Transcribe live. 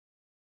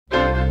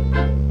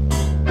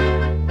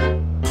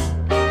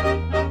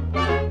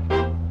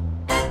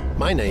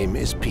My name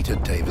is Peter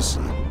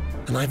Davison,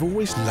 and I've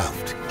always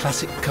loved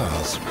classic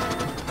cars.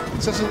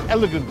 It's such an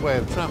elegant way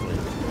of travelling.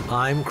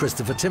 I'm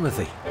Christopher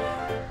Timothy.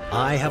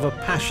 I have a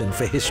passion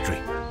for history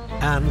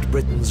and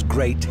Britain's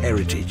great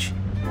heritage.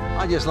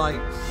 I just like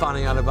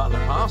finding out about the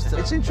past.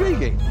 It's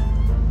intriguing.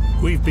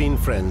 We've been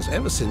friends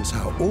ever since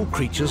our all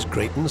creatures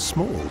great and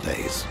small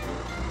days.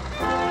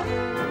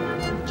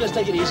 Just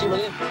take it easy, will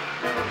you?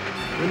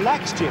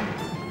 Relax, Jim.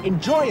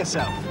 Enjoy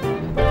yourself.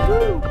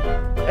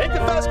 Take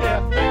the first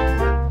gear.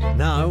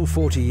 Now,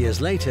 40 years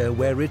later,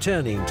 we're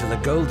returning to the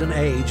golden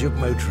age of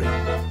motoring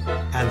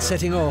and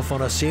setting off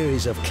on a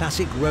series of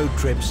classic road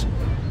trips,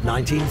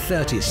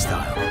 1930s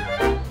style.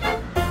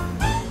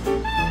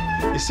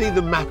 You see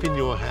the map in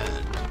your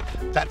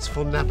hand? That's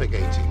for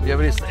navigating. Yeah,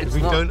 but it's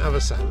we not, don't have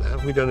a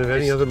sat-nav. We don't have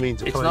any other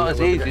means of it's finding not out as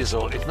where we're easy going. as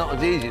all. It's not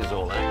as easy as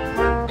all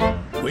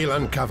that. We'll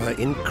uncover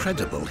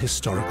incredible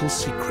historical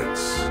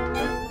secrets.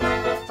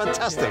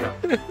 Fantastic.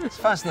 It's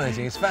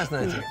fascinating. It's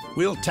fascinating.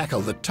 We'll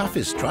tackle the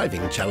toughest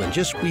driving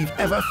challenges we've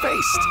ever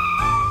faced.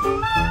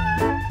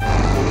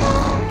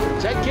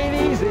 Take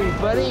it easy,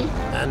 buddy.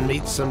 And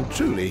meet some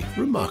truly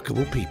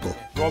remarkable people.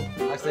 Rob.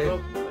 Hi,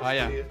 Steve.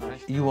 Hiya.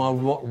 You are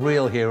what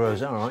real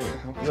heroes are, aren't you?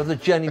 You're the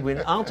genuine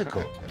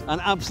article.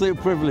 An absolute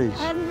privilege.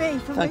 And me.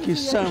 Thank you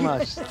so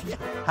much.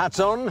 Hats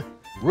on,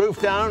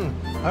 roof down.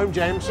 Home,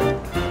 James.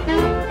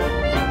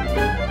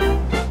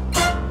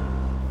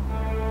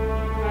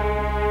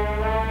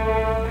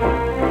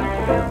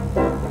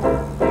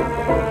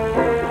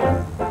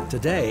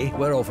 Today,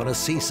 we're off on a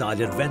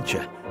seaside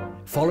adventure,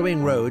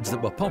 following roads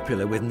that were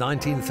popular with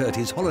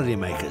 1930s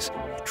holidaymakers,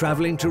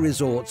 travelling to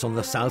resorts on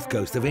the south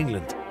coast of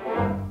England.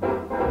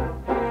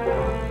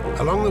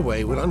 Along the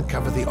way, we'll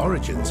uncover the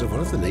origins of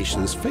one of the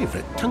nation's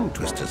favourite tongue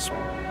twisters.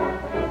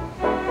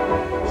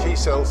 She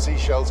sells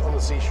seashells on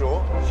the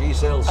seashore. She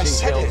sells I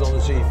said seashells it. on the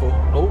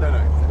seafloor. Oh,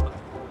 No.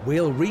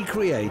 We'll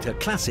recreate a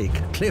classic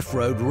cliff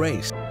road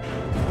race.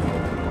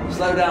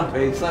 Slow down,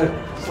 Pete. Slow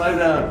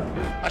down.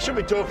 I should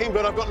be talking,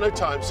 but I've got no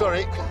time,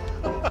 sorry.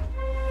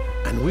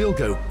 And we'll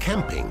go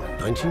camping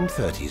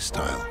 1930s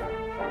style.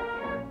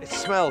 It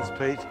smells,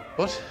 Pete.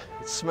 What?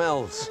 It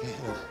smells.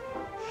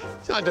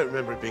 I don't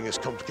remember it being as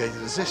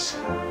complicated as this.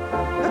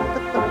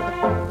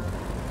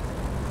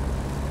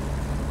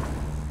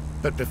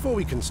 But before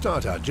we can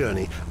start our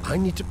journey, I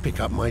need to pick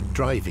up my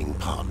driving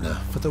partner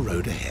for the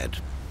road ahead.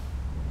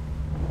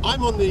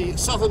 I'm on the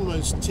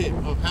southernmost tip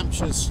of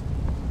Hampshire's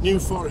New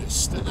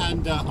Forest,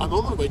 and I'm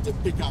on my way to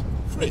pick up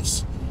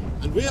Chris.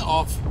 And we're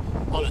off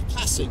on a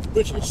classic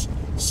British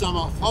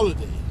summer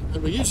holiday.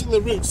 And we're using the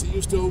routes that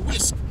used to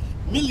whisk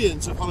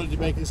millions of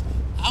holidaymakers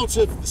out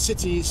of the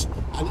cities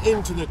and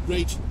into the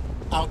great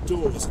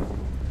outdoors.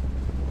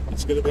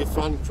 It's going to be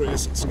fun,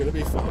 Chris. It's going to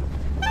be fun.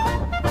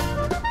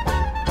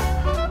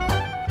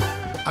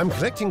 I'm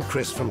collecting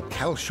Chris from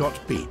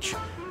Calshot Beach.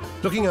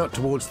 Looking out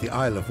towards the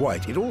Isle of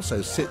Wight, it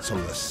also sits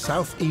on the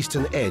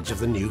southeastern edge of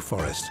the New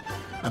Forest,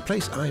 a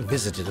place I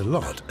visited a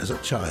lot as a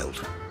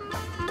child.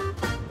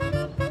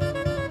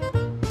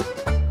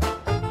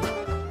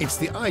 It's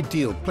the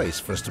ideal place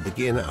for us to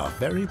begin our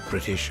very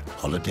British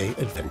holiday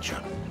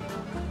adventure.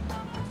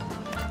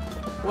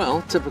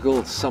 Well,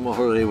 typical summer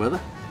holiday weather.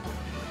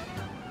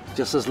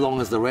 Just as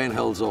long as the rain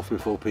holds off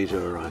before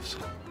Peter arrives.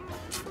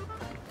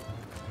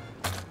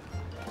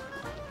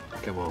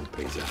 Come on,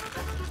 Peter.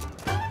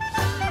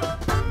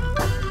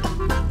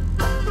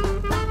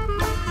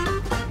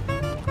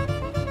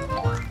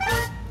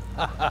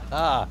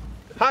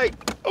 Hi.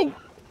 Oh.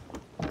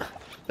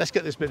 Let's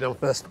get this bit done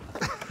first.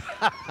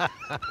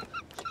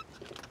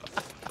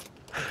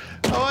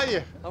 How are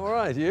you? I'm all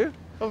right, you?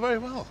 Oh, very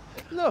well.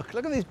 Look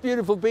at these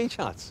beautiful beach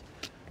huts.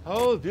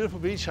 Oh, beautiful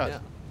beach hut. Yeah.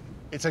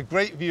 It's a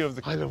great view of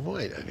the Isle of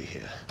Wight over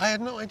here. I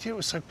had no idea it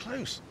was so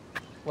close.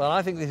 Well,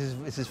 I think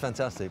this is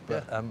fantastic,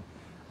 but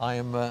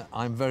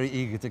I'm very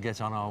eager to get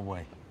on our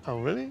way. Oh,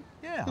 really?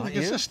 Yeah, We aren't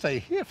could you? just stay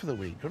here for the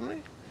week, couldn't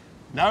we?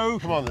 No,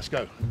 come on, let's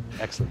go.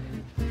 Excellent.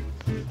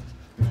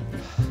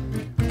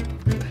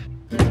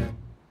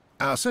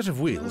 Our set of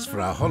wheels for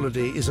our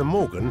holiday is a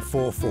Morgan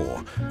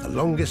 4.4, the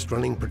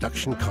longest-running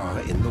production car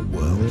in the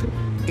world.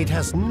 It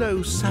has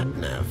no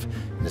sat-nav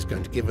and is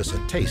going to give us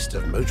a taste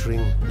of motoring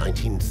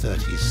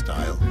 1930s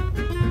style.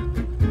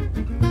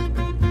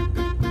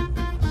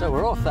 So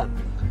we're off then.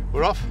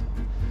 We're off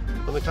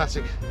on the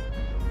classic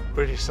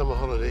British summer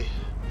holiday.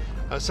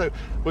 So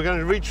we're going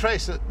to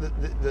retrace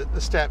the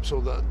steps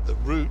or the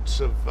routes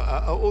of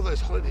all those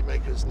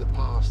holidaymakers in the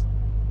past.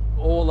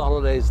 All the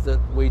holidays that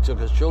we took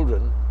as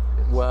children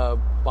were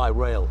by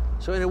rail.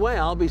 So in a way,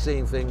 I'll be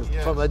seeing things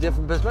from a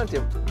different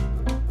perspective.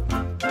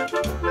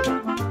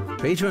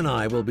 Peter and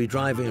I will be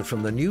driving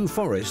from the New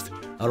Forest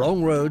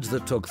along roads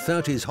that took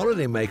 30s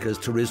holidaymakers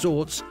to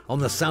resorts on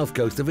the south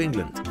coast of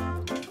England.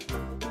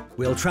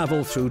 We'll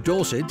travel through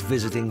Dorset,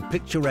 visiting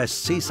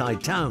picturesque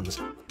seaside towns,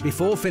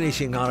 before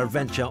finishing our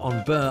adventure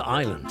on Burgh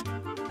Island,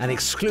 an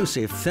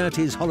exclusive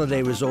 30s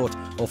holiday resort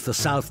off the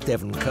South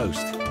Devon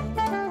coast.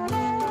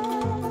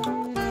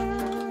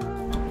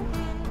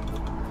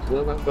 You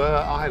know about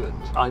Burgh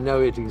Island? I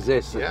know it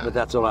exists, Yeah. but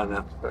that's all I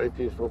know. Very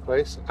beautiful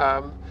place.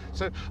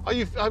 So,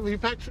 have you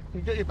packed?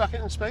 You got your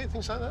bucket and spade,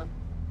 things like that?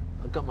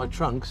 I've got my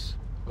trunks.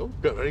 Oh,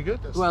 good, very good.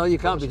 Well, you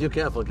can't be too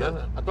careful, can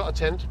you? I've got a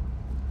tent.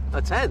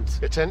 A tent?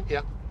 A tent,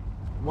 yeah.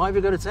 Why have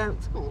you got a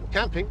tent?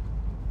 Camping.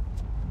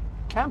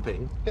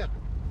 Camping? Yeah.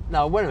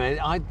 No, wait a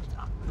minute.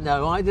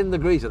 No, I didn't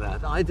agree to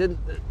that. I didn't.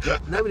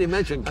 Nobody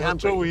mentioned And the camping.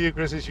 trouble with you,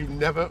 Chris, is you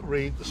never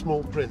read the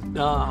small print.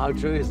 Ah, how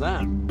true is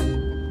that?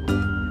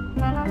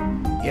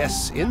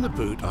 Yes, in the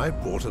boot I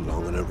brought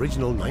along an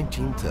original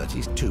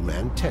 1930s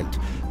two-man tent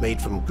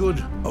made from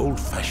good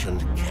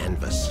old-fashioned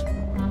canvas.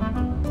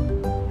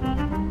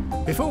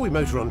 Before we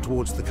motor on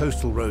towards the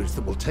coastal roads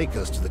that will take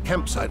us to the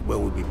campsite where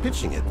we'll be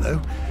pitching it, though,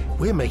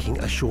 we're making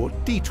a short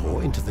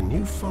detour into the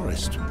New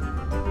Forest.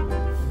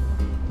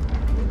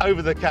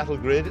 Over the cattle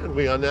grid, and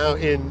we are now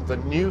in the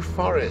New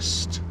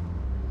Forest.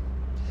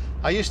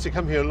 I used to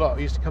come here a lot.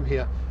 I used to come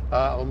here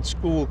on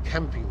school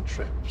camping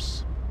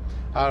trips.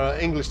 Our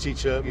English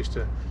teacher used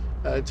to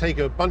take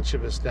a bunch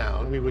of us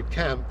down. We would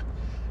camp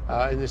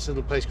in this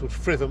little place called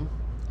Fritham.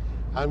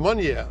 And one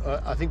year,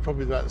 I think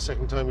probably about the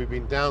second time we've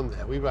been down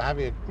there, we were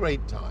having a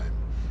great time.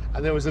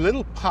 And there was a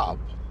little pub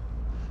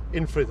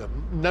in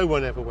Fritham. No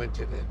one ever went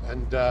in it.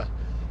 And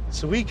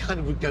so we kind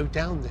of would go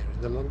down there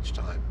in the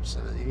lunchtimes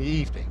and in the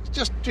evenings,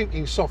 just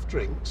drinking soft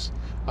drinks.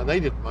 And they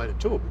didn't mind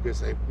at all because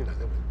they were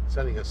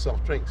selling us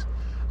soft drinks.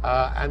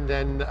 And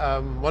then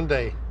one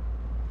day,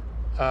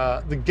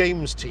 the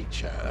games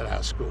teacher at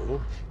our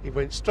school, he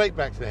went straight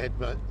back to the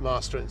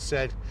headmaster and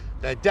said,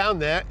 they're down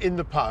there in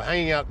the pub,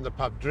 hanging out in the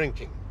pub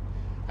drinking.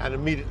 And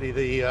immediately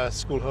the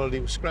school holiday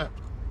was scrapped.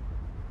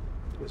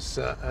 It was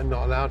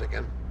not allowed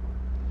again.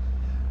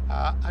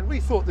 And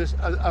we thought this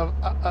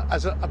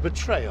as a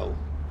betrayal.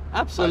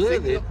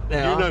 Absolutely. You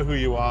know who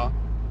you are.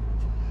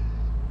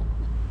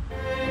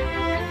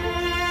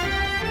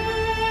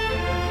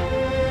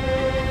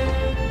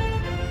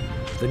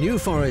 The New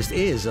Forest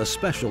is a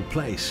special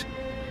place,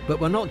 but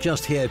we're not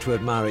just here to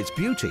admire its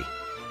beauty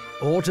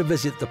or to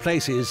visit the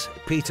places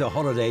Peter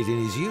holidayed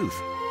in his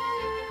youth.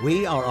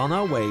 We are on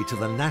our way to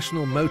the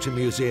National Motor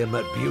Museum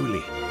at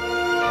Bewley.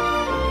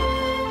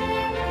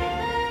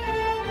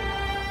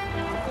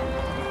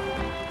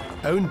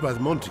 Owned by the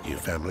Montague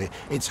family,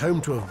 it's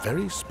home to a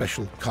very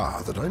special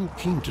car that I'm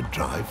keen to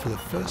drive for the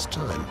first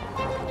time.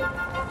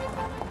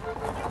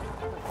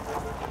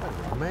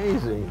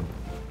 Amazing.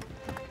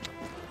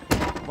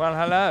 Well,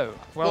 hello.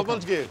 Well,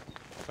 Montague.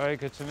 Very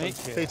good to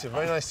meet you. Peter,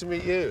 very nice to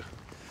meet you.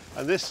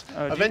 And this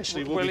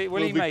eventually will he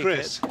be make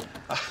Chris.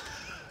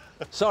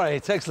 Sorry,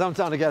 it takes some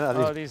time to get out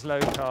of Oh, these low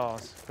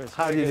cars. Chris,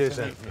 How do you very do, good to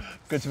sir? meet you.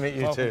 Good to meet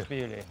you Welcome too. to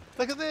Bewley.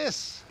 Look at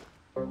this.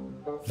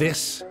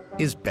 This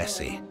is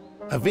Bessie,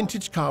 a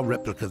vintage car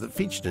replica that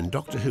featured in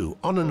Doctor Who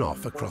on and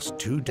off across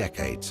 2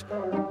 decades.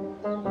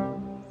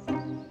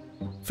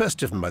 First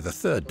driven by the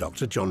third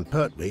Doctor, John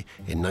Pertwee,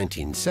 in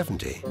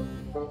 1970.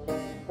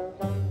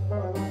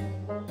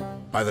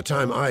 By the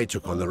time I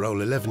took on the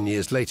role 11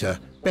 years later,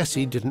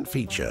 Bessie didn't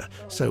feature,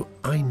 so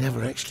I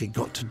never actually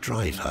got to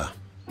drive her.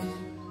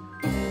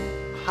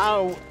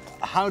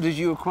 How did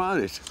you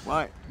acquire it?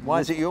 Why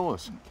is it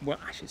yours? Well,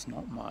 actually, it's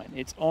not mine.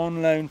 It's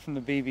on loan from the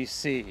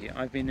BBC.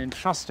 I've been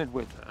entrusted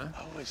with her.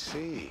 Oh, I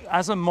see.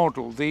 As a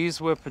model, these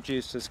were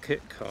produced as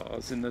kit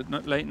cars in the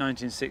late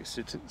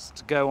 1960s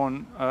to go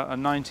on a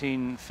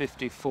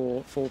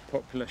 1954 Ford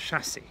Popular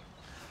chassis.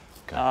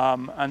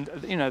 And,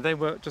 you know, they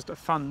were just a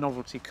fun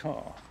novelty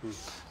car.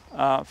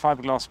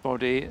 Fiberglass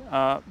body,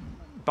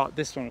 but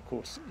this one, of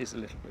course, is a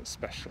little bit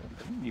special.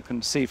 You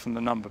can see from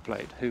the number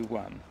plate who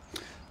won.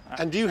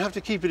 And do you have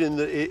to keep it in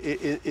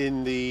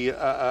the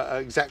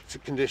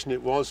exact condition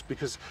it was?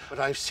 But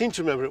I seem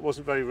to remember it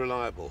wasn't very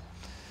reliable.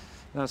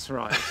 That's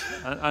right.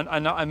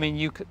 and I mean,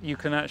 you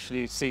can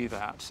actually see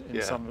that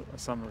in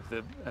some of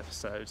the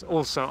episodes.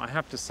 Also, I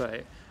have to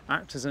say,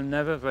 actors are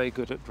never very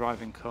good at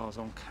driving cars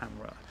on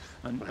camera.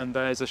 And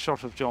there's a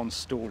shot of John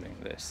stalling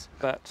this.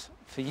 But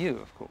for you,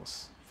 of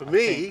course. For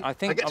me, I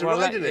think I get to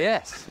ride in it.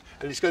 Yes.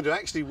 And it's going to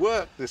actually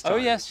work this time. Oh,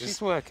 yes, she's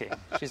working.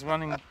 She's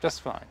running just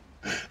fine.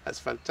 That's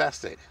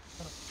fantastic.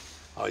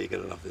 Oh, you're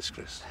going to love this,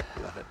 Chris.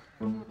 Love it.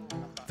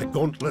 The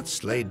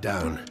gauntlet's laid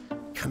down.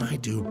 Can I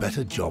do a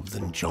better job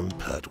than John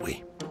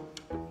Pertwee?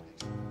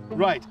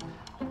 Right,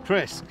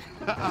 Chris.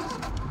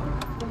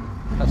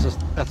 That's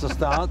a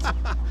start.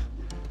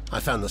 I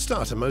found the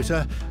starter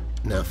motor.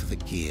 Now for the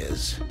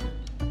gears.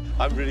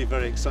 I'm really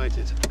very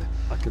excited.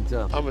 I can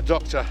tell. I'm a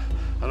doctor,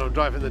 and I'm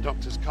driving the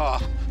doctor's car.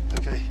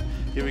 Okay,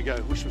 here we go.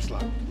 Wish was slow.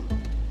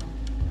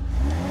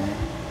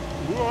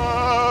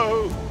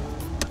 Whoa!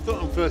 I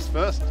thought I'm first.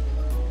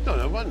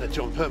 No wonder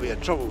John Pertwee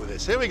had trouble with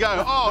this. Here we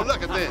go. Oh,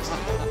 look at this.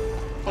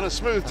 On a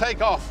smooth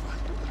takeoff.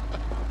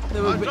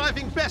 I'm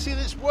driving Bessie and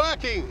it's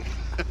working.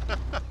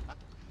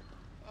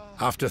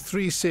 After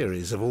 3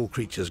 series of All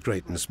Creatures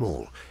Great and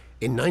Small,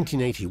 in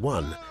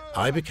 1981,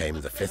 I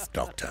became the 5th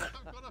Doctor,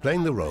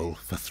 playing the role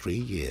for 3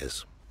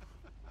 years.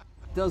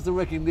 Does the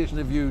recognition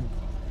of you,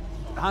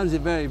 how does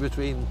it vary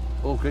between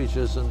All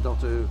Creatures and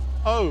Doctor Who?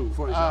 Oh,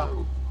 For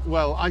example.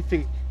 well, I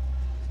think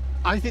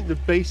I think the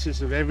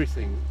basis of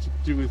everything to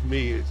do with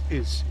me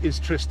is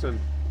Tristan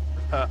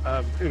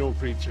in All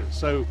Creatures.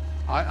 So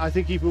I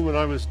think even when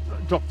I was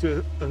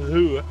Doctor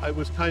Who, I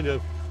was kind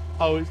of,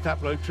 oh, it's that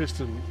bloke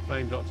Tristan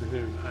playing Doctor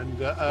Who,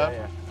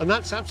 and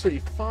that's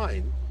absolutely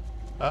fine.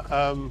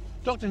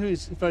 Doctor Who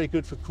is very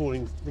good for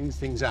calling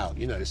things out,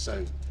 you know.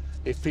 So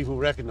if people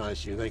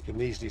recognise you, they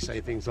can easily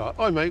say things like,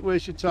 "Oh, mate,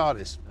 where's your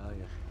TARDIS?"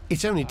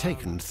 It's only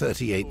taken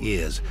 38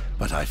 years,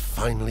 but I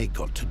finally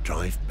got to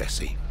drive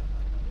Bessie.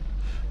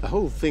 The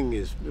whole thing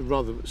is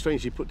rather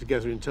strangely put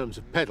together in terms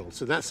of pedals,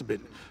 so that's a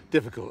bit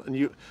difficult.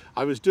 And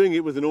I was doing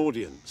it with an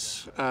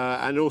audience,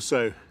 and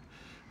also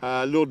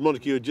Lord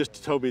Montague had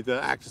just told me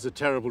that actors are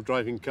terrible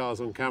driving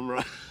cars on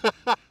camera.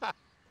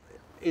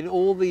 In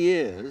all the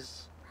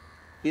years,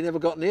 he never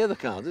got near the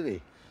car, did he?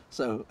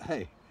 So,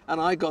 hey, and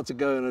I got to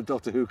go in a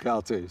Doctor Who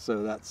car too,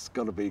 so that's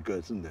got to be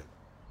good, isn't it?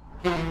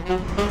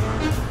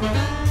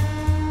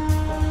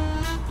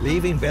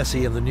 Leaving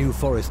Bessie and the New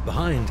Forest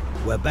behind,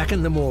 we're back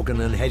in the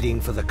Morgan and heading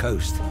for the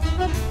coast.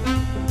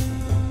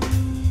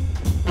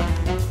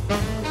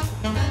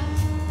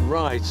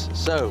 Right,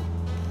 so,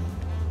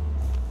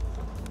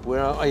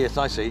 where are, oh yes,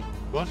 I see.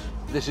 What?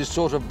 This is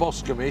sort of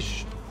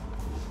Boscombe-ish.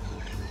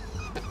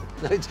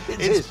 It It's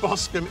is.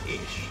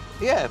 Boscombe-ish.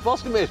 Yeah,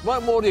 Boscombe-ish.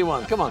 What more do you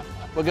want? Come on,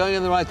 we're going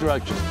in the right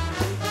direction.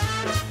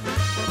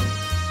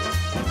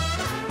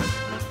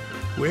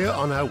 We're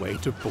on our way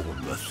to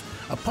Bournemouth,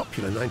 a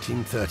popular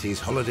 1930s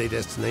holiday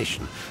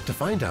destination, to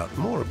find out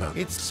more about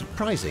its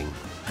surprising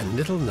and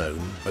little-known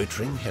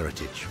motoring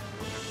heritage.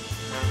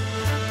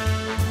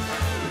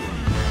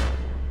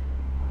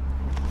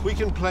 We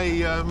can play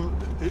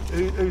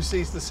Who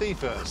Sees the Sea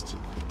First.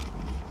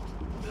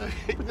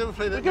 We've never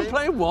played that We can game.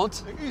 play what?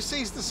 Who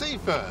Sees the Sea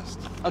First?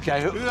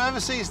 Okay, Whoever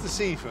sees the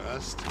sea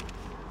first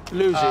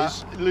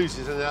loses.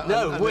 loses.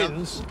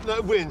 Wins.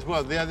 No, wins.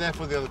 Well,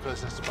 therefore the other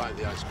person has to buy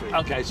the ice cream.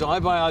 Okay, so I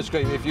buy ice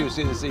cream if you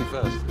see the sea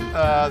first.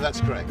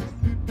 That's correct.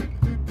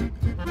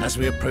 As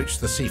we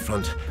approached the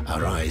seafront,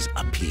 our eyes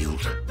are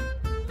peeled.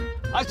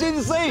 I see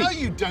the sea! No,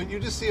 you don't. You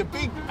just see a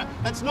big...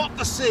 That's not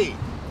the sea.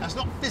 That's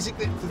not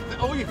physically...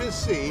 All you can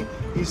see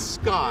is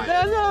sky.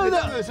 No.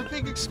 There's a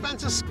big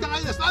expanse of sky.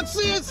 That's not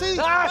sea.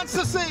 Ah! That's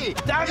the sea.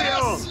 Damn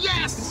yes, you!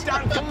 Yes!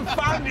 Don't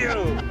confound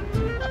you!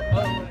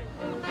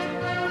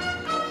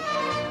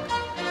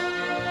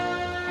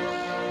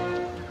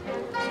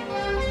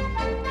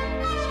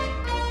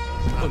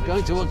 I'm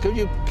going to... Could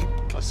you...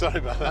 Oh, sorry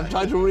about that. I'm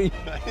trying to read.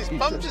 It's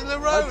bumps in the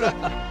road.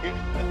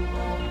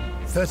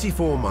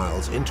 34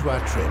 miles into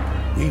our trip,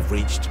 we've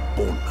reached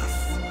Bournemouth.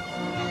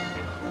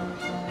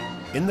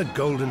 In the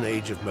golden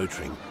age of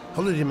motoring,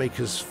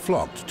 holidaymakers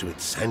flocked to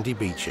its sandy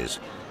beaches,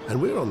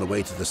 and we're on the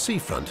way to the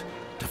seafront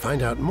to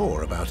find out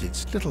more about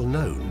its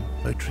little-known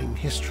motoring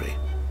history.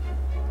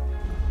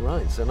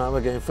 Right, so now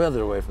we're going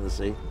further away from the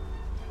sea.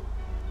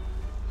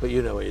 But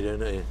you know what you're doing,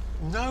 don't you?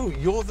 No,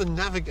 you're the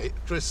navigator,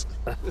 Chris.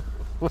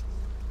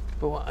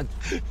 But what?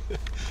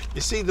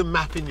 You see the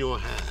map in your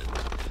hand?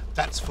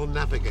 That's for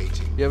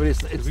navigating. Yeah, but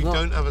it's We not...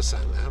 don't have a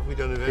sat nav. We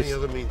don't have any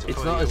other means of It's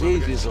finding not as your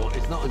easy as navigation. all.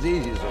 It's not as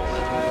easy as all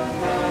that.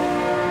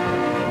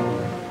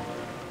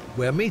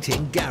 We're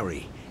meeting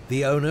Gary,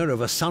 the owner of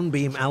a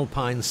Sunbeam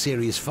Alpine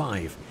Series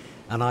 5,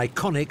 an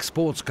iconic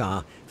sports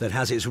car that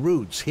has its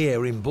roots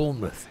here in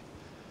Bournemouth.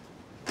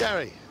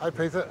 Gary. Hi,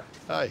 Peter.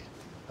 Hi.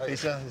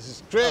 This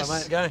is Chris. Hello,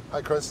 mate. Gary.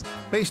 Hi, Chris.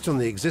 Based on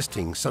the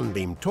existing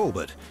Sunbeam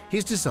Talbot,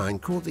 his design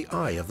caught the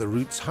eye of the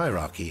Roots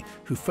hierarchy,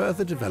 who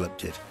further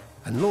developed it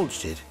and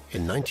launched it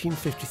in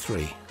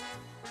 1953.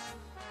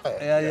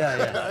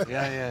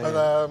 Yeah.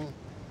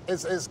 But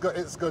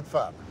it's good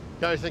fun.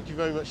 Gary, thank you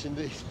very much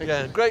indeed.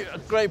 Yeah,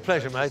 great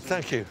pleasure, mate.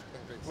 Thank you.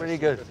 Really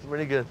good,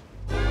 really good.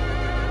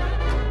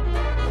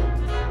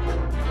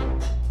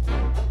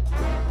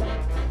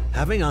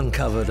 Having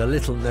uncovered a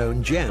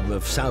little-known gem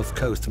of South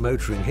Coast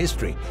motoring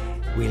history,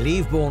 we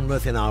leave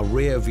Bournemouth in our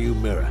rear-view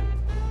mirror.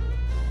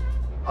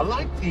 I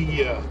like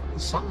the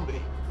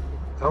Sunbeam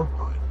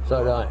Alpine.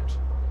 So do I.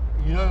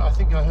 You know, I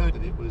think I heard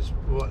that it was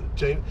what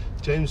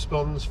James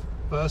Bond's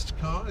first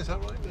car. Is that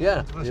right?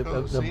 Yeah, The first car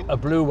that was seen? a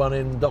blue one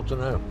in Doctor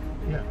No.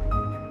 Yeah.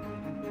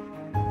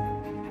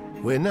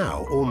 We're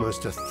now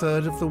almost a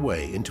third of the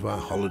way into our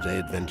holiday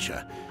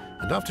adventure,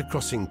 and after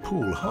crossing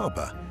Poole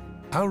Harbour,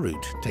 our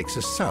route takes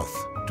us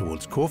south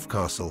towards Corfe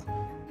Castle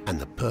and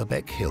the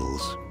Purbeck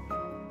Hills.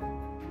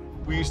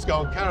 We used to go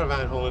on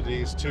caravan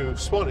holidays to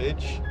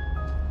Swanage,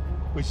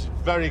 which is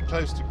very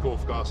close to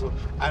Corfe Castle,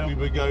 and we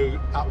would go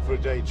out for a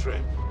day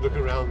trip, look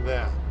around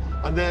there.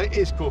 And there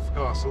is Corfe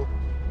Castle.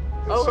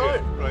 You can Oh, see right.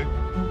 it, right.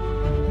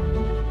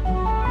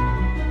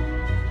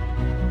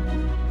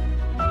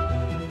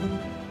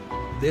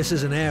 This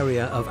is an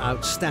area of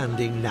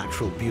outstanding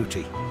natural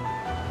beauty.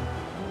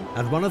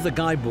 And one of the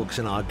guidebooks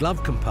in our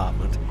glove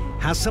compartment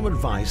has some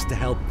advice to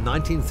help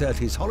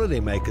 1930s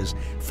holidaymakers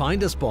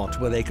find a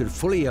spot where they could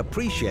fully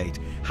appreciate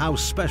how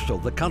special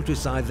the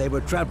countryside they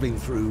were travelling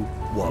through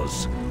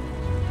was.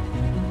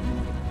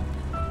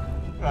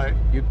 Right,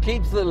 You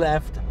keep to the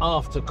left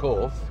after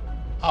Corfe,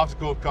 after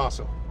Corfe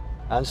Castle.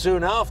 and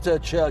soon after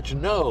Church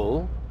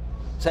Knoll,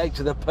 take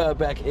to the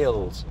Burgh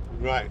Hills.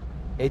 Right.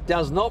 It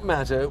does not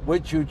matter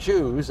which you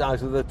choose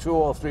out of the 2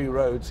 or 3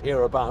 roads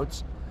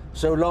hereabouts,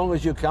 so long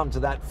as you come to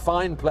that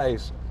fine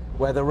place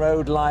where the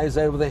road lies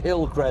over the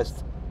hill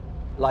crest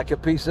like a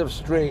piece of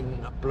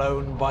string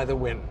blown by the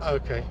wind.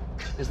 Okay.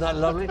 Isn't that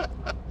lovely?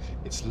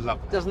 It's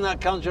lovely. Doesn't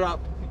that conjure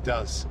up? It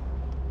does.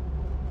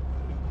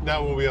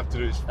 Now all we have to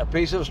do is... A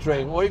piece of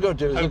string. All you got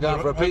to do is look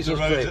out for a piece of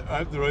string. I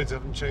hope the roads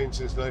haven't changed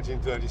since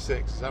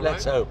 1936, is that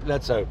Let's right? hope,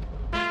 let's hope.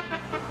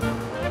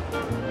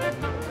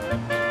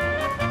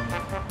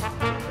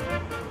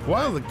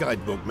 While the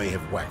guidebook may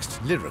have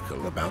waxed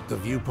lyrical about the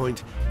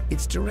viewpoint,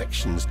 its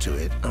directions to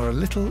it are a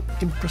little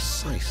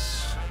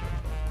imprecise.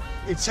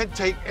 It said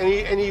take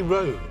any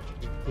road,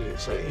 did it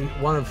say?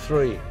 1 of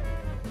 3.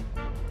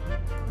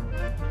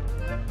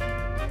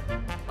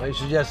 Are you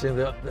suggesting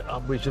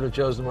that we should have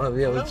chosen one of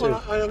the other No, 2?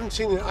 well, I haven't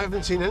seen it. I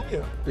haven't seen any of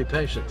it. Be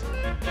patient.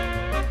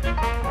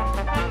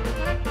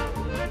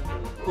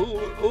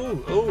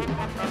 Ooh.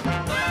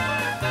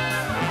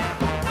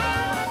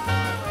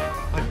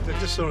 I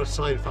just saw a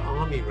sign for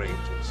Army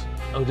Rangers.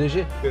 Oh, did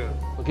you? Yeah.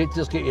 Okay,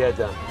 just get your head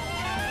down.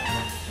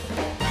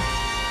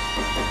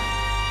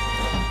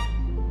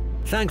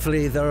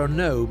 Thankfully, there are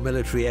no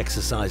military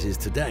exercises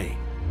today.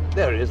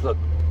 There it is, look.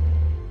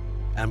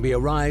 And we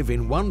arrive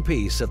in one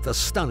piece at the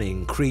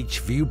stunning Creech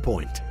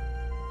viewpoint.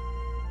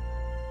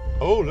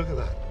 Oh, look at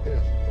that.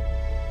 Yes.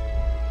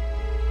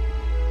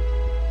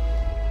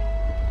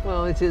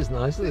 Well, it is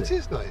nice, isn't it? It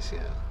is nice,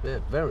 yeah. Yeah,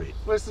 very.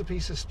 Where's the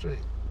piece of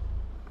string?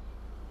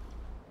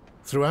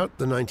 Throughout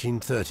the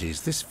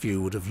 1930s, this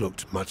view would have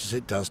looked much as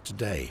it does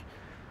today.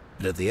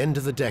 But at the end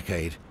of the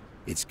decade,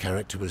 its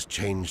character was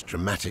changed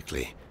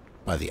dramatically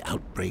by the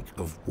outbreak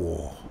of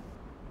war.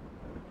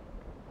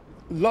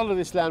 A lot of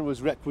this land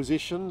was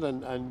requisitioned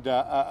and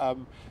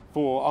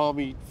for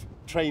army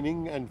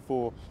training and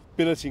for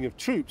billeting of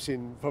troops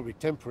in probably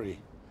temporary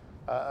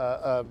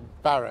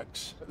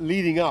barracks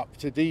leading up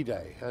to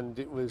D-Day. And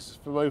it was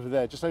from over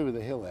there, just over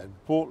the hill there, in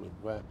Portland,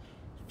 where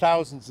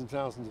thousands and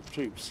thousands of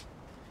troops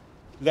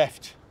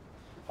left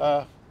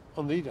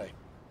on D-Day.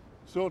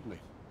 Extraordinary.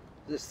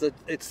 It's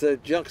the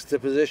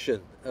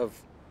juxtaposition of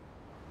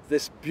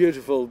this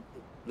beautiful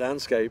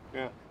landscape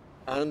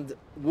and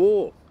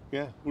war.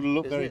 Yeah, would have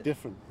looked Isn't very it?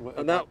 different.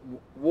 And that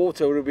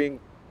water would have been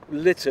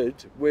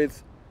littered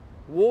with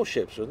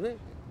warships, wouldn't it?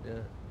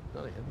 Yeah,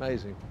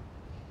 amazing.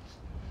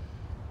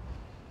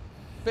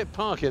 Bit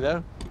parky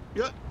though.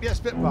 Yeah, yes,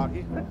 bit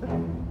parky.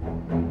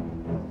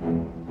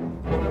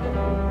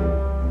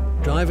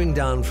 Driving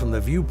down from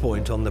the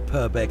viewpoint on the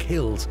Burgh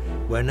Hills,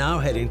 we're now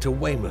heading to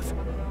Weymouth,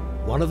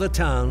 one of the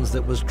towns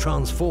that was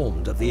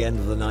transformed at the end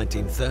of the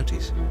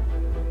 1930s.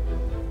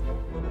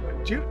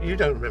 You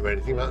don't remember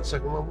anything about the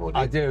Second World War, do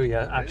you? I do,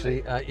 yeah.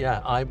 Actually,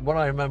 what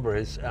I remember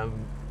is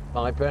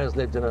my parents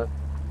lived in a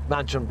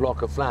mansion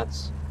block of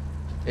flats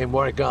in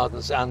Warwick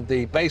Gardens, and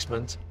the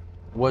basement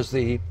was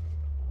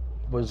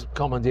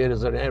commandeered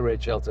as an air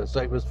raid shelter, so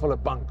it was full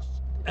of bunks,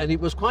 and it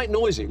was quite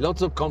noisy.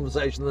 Lots of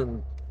conversation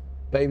and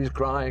babies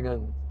crying,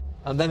 and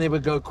then they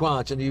would go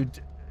quiet, and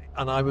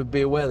I would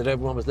be aware that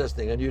everyone was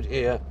listening, and you'd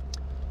hear.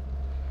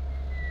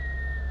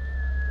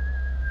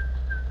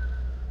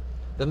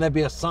 Then there'd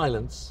be a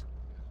silence.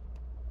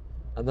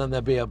 And then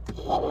there'd be and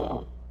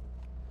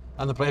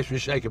the place would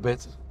shake a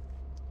bit.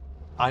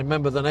 I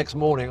remember the next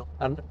morning,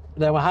 and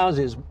there were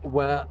houses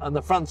and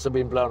the fronts had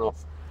been blown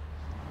off.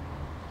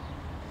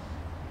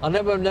 I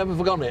never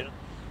forgotten it.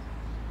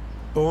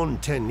 Born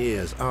 10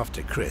 years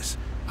after Chris,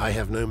 I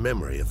have no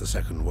memory of the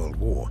Second World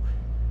War.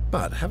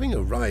 But having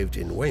arrived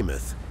in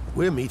Weymouth,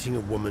 we're meeting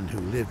a woman who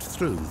lived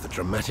through the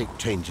dramatic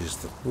changes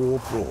that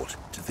war brought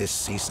to this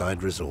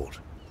seaside resort.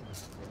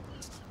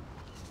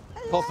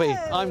 Poppy,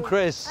 I'm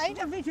Chris. Hey,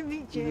 lovely to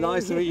meet you.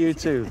 Nice to meet you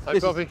too. Hi,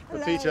 Poppy.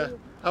 I'm Peter.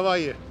 How are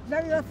you?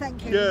 Very well,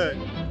 thank you. Good.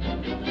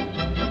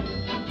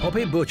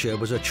 Poppy Butcher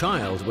was a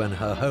child when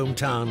her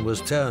hometown was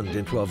turned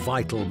into a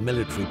vital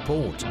military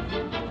port.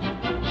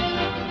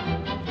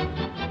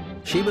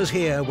 She was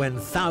here when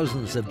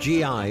thousands of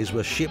GIs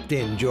were shipped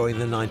in during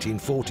the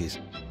 1940s,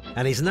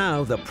 and is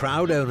now the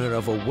proud owner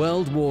of a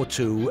World War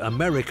II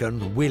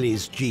American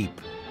Willys Jeep.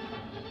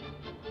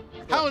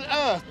 How on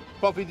earth,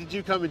 Poppy, did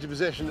you come into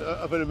possession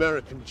of an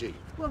American Jeep?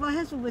 Well, my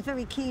husband was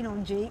very keen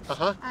on Jeeps,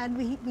 and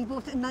we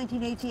bought it in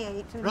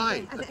 1988. And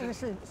Right. we've had it ever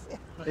since.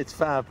 It's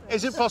fab.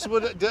 Is it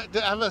possible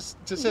to have us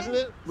to sit in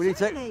it? Will you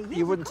Certainly, yes,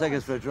 you wouldn't of take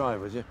us course. for a drive,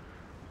 would you?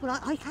 Well,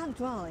 I can't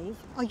drive.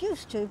 I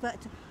used to, but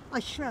I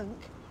shrunk.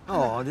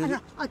 Oh, and did you?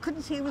 I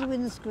couldn't see over the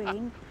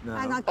windscreen, No.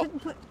 and I couldn't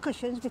put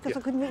cushions because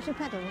I couldn't reach the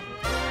pedal.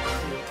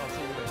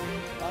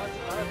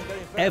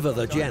 Ever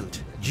the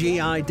gent,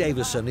 G.I.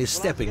 Davison is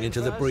stepping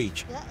into the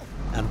breach, Yeah.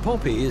 and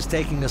Poppy is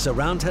taking us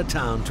around her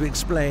town to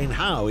explain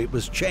how it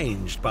was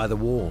changed by the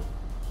war.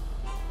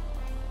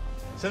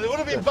 So there would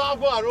have been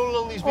barbed wire all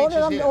along these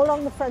beaches here? All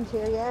along the front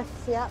here, yes,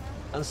 yeah.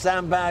 And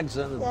sandbags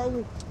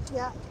and...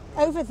 Yeah.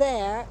 Over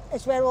there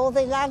is where all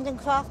the landing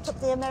craft took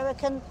the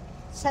American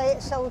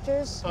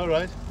soldiers. All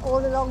right.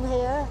 All along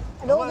here,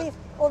 and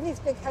all these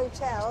big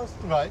hotels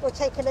Right. were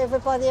taken over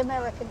by the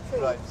American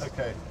troops. Right,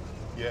 okay.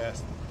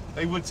 Yes.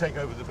 They would take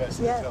over the best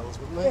Yeah. hotels,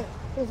 wouldn't Yeah, they?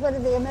 there's one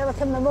of the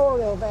American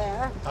Memorial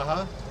there.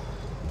 Uh-huh.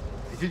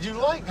 Did you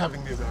like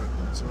having the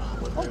Americans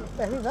around? Oh,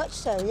 very much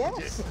so,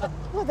 yes.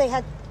 Well, they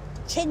had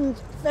tin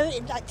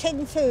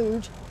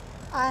food,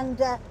 and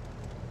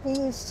we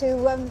used to,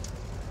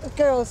 the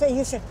girls, they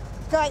used to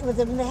go out with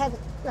them, and they had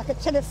like a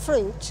tin of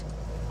fruit,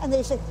 and they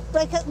used to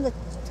break open the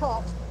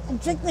top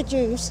and drink the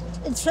juice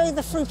and throw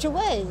the fruit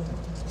away.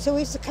 So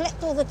we used to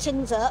collect all the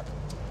tins up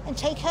and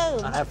take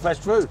home. And have fresh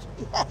fruit.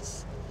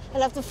 Yes,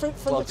 and have the fruit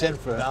from Well, the tin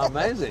fruit,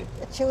 amazing.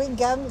 chewing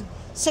gum,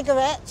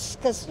 cigarettes,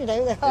 because, you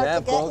know, they're hard Yeah, to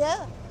of get, course.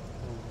 yeah.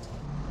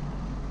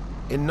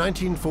 In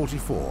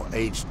 1944,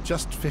 aged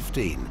just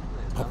 15,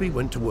 Poppy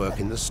went to work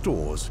in the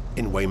stores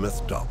in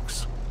Weymouth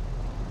Docks.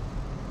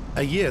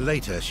 A year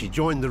later, she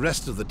joined the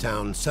rest of the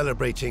town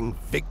celebrating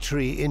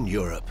victory in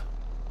Europe.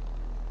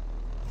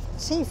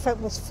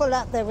 Seafront was full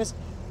up. There was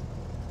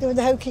doing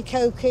the hokey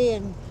cokey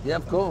and Yeah,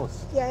 of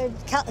course. yeah,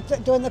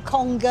 doing the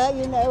conga,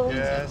 you know. And,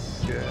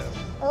 Yes, yes.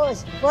 oh,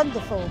 it's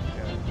wonderful.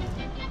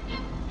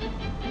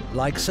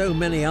 Like so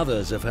many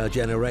others of her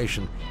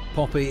generation,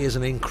 Poppy is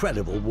an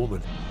incredible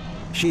woman.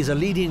 She's a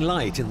leading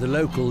light in the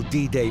local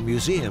D-Day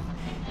Museum,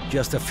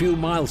 just a few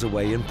miles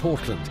away in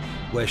Portland,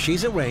 where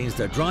she's arranged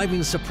a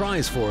driving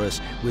surprise for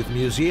us with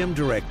museum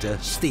director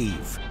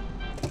Steve.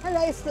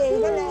 Hello, Steve.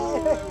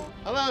 Hello.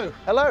 Hello,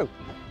 Hello,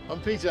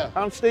 I'm Peter.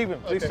 I'm Stephen.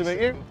 Pleased to meet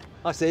you.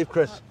 Hi, Steve.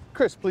 Chris.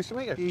 Chris, pleased to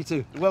meet you. You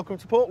too. Welcome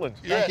to Portland.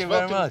 Yes, you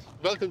very welcome, much.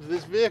 Welcome to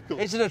this vehicle.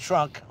 Is it a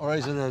truck or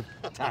is it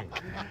a tank?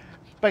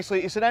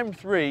 Basically, it's an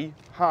M3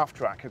 half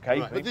track,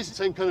 okay? Right, but this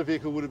same kind of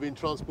vehicle would have been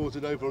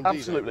transported over on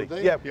Absolutely. D-Day,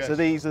 would they? Yeah. Yes. So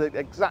these are the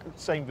exact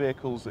same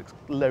vehicles that's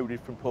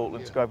loaded from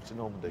Portland to go over to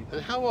Normandy. And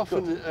how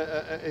often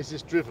is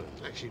this driven?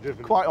 Actually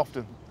driven? Quite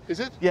often. Is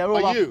it? Yeah.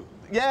 By you?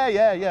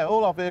 Yeah.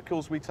 All our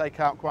vehicles we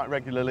take out quite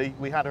regularly.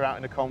 We had her out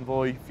in a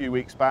convoy a few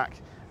weeks back.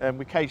 We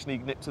occasionally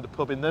nip to the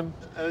pub in them.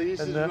 Are they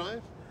easy to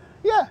drive?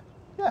 Yeah.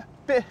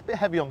 Bit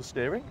heavy on the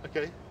steering,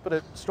 Okay. but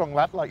a strong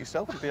lad like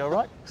yourself would be all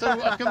right. So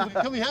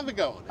can we have a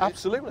go on it?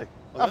 Absolutely. Well,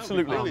 that would be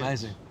Absolutely. brilliant.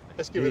 Amazing.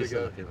 Let's give it a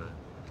go.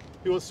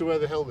 Who wants to wear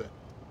the helmet?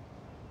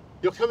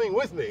 You're coming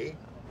with me.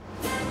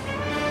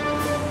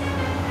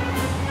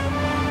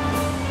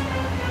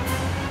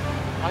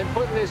 I'm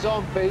putting this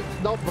on, Pete,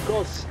 not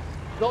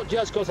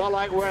just because I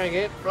like wearing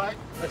it. Right.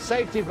 A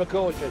safety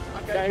precaution.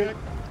 Okay, good.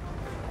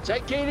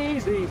 Take it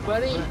easy,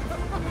 buddy.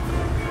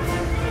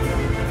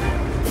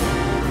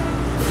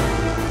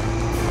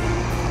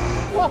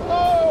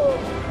 Whoa!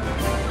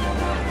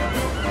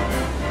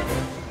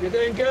 You're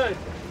doing good.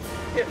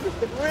 You're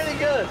really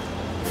good.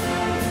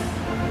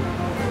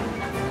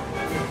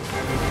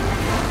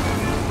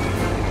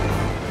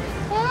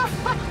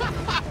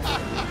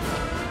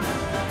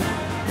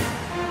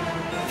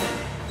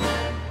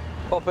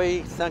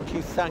 Poppy, thank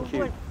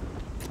you.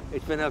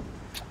 It's been an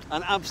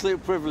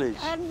absolute privilege.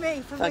 And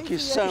me. Thank you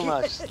so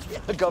much.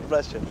 God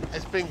bless you.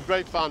 It's been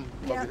great fun.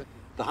 Yeah.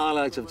 The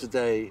highlight of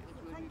today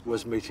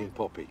was meeting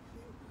Poppy,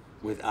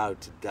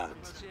 without doubt.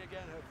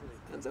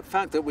 And the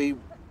fact that we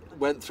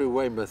went through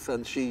Weymouth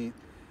and she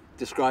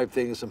described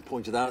things and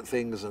pointed out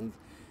things and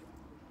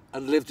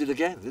lived it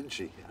again, didn't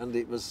she? And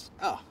it was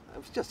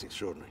just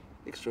extraordinary,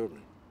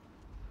 extraordinary.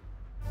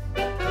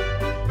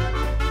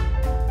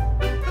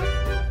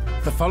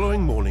 The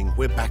following morning,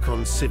 we're back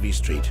on Civvy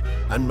Street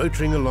and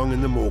motoring along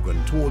in the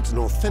Morgan towards an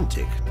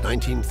authentic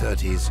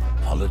 1930s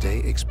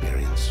holiday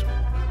experience.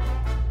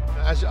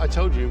 As I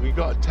told you, we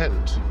got a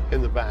tent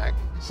in the back.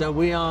 So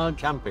we are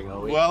camping, are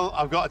we? Well,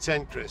 I've got a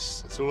tent,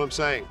 Chris. That's all I'm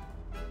saying.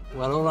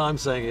 Well, all I'm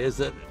saying is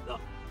that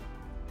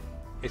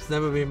it's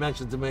never been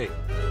mentioned to me.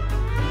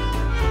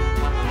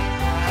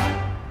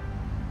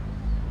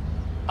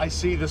 I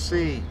see the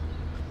sea.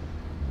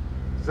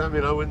 Does that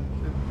mean I wouldn't?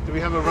 Do we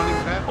have a running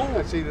bet? Oh.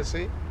 I see the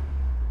sea.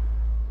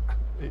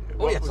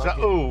 Yes, was I that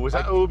did. oh? Was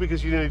that oh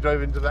because you nearly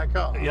drove into that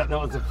car? Yeah, that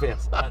was the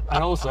fifth.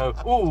 And also,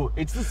 ooh,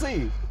 it's the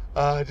sea.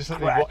 Just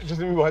let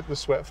me wipe the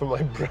sweat from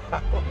my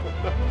brow.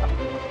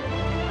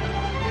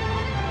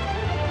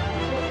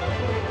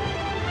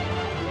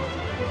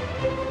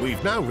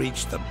 We've now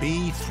reached the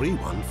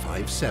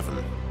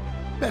B3157,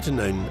 better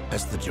known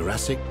as the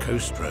Jurassic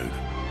Coast Road,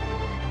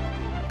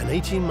 an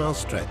 18-mile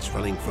stretch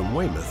running from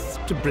Weymouth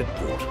to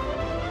Bridport.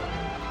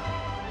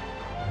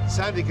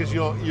 Sadly, because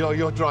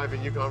you're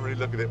driving, you can't really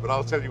look at it. But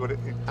I'll tell you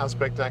how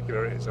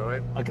spectacular it is. All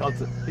right. I can't.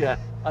 Yeah,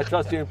 I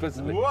trust you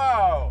implicitly.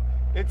 Wow,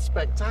 it's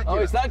spectacular.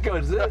 Oh, it's that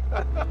good, is it?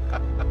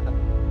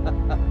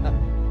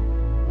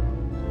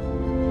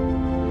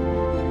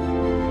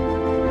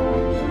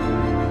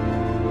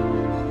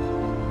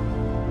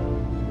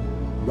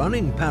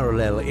 Running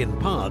parallel in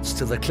parts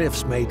to the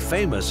cliffs made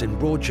famous in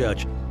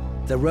Broadchurch,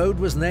 the road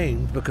was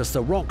named because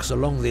the rocks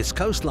along this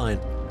coastline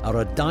are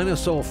a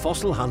dinosaur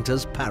fossil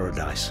hunter's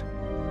paradise.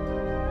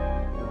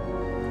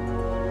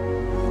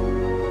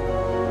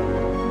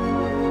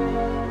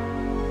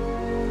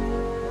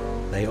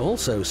 They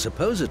also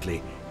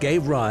supposedly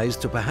gave rise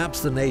to perhaps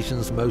the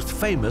nation's most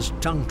famous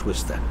tongue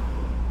twister.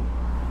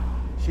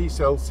 She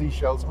sells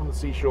seashells on the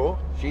seashore.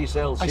 She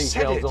sells I said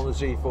seashells it. on the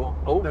seafloor.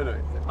 Oh, No.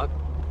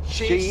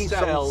 She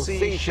sells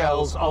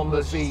seashells on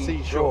the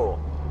seashore.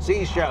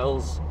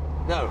 Seashells,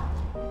 no.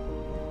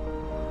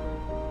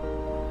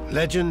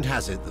 Legend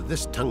has it that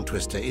this tongue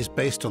twister is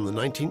based on the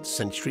 19th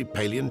century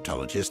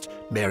paleontologist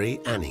Mary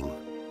Anning.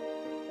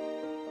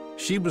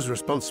 She was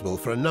responsible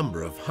for a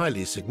number of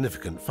highly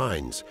significant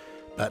finds,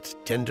 but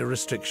gender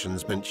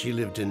restrictions meant she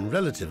lived in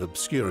relative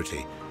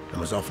obscurity and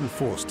was often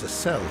forced to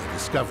sell her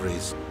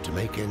discoveries to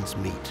make ends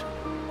meet.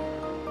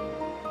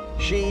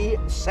 She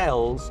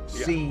sells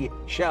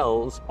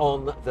seashells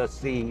on the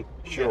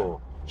seashore.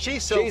 Yeah. She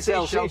sells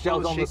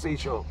seashells on the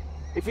seashore.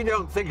 If you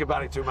don't think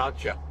about it too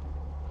much,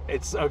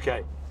 it's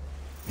okay.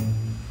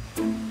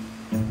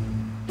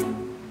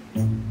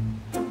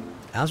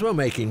 As we're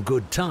making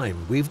good time,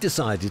 we've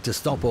decided to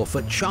stop off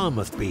at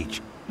Charmouth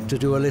Beach to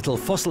do a little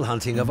fossil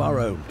hunting of our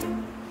own.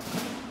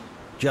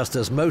 Just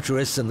as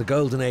motorists in the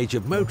golden age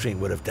of motoring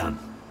would have done.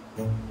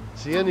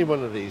 See, any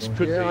one of these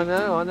could be. I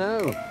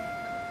know.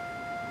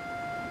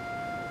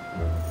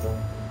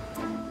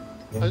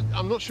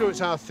 I'm not sure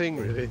it's our thing,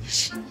 really,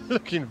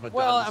 looking for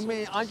Well, I dinosaurs.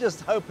 mean, I'm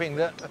just hoping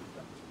that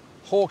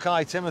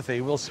Hawkeye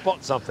Timothy will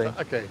spot something.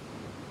 Okay.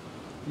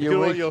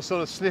 Eureka. You'll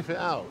sort of sniff it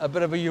out. A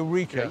bit of a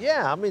eureka.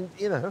 Yeah, I mean,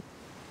 you know.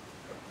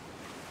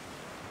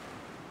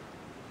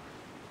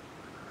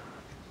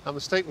 Our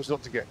mistake was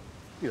not to get,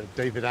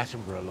 David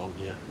Attenborough along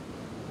here.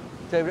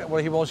 David,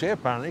 well, he was here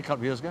apparently a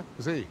couple of years ago.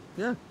 Was he?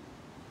 Yeah.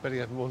 Bet he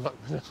had more luck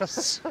than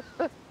us.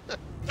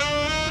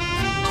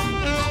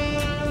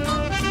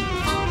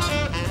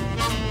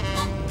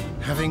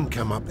 Having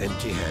come up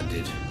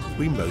empty-handed,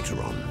 we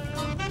motor on.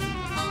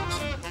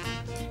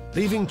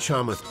 Leaving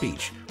Charmouth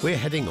Beach, we're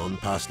heading on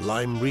past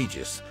Lyme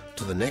Regis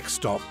to the next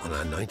stop on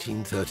our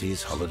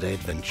 1930s holiday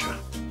adventure.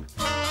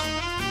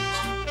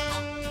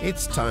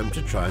 It's time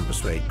to try and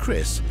persuade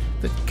Chris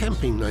that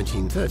camping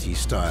 1930s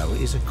style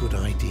is a good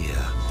idea.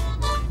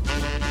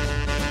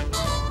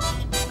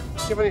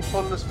 Do you have any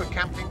fondness for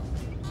camping?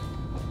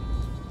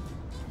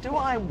 Do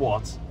I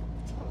what?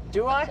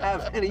 Do I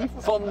have any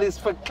fondness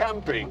for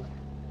camping?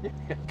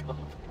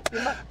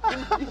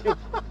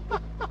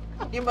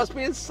 You must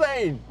be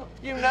insane.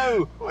 You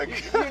know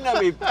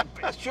me.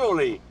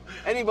 Surely,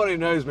 anybody who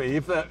knows me,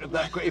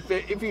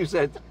 if you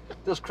said,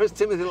 does Chris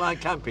Timothy like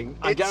camping?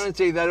 I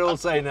guarantee they'd all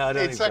say no. I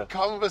don't think so. It's a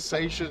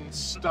conversation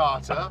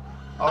starter,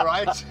 all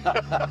right?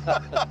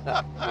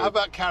 How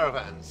about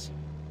caravans?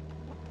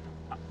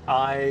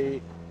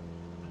 I'm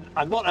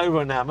not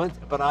over enamoured,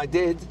 but I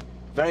did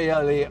very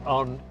early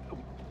on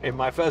in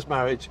my first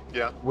marriage.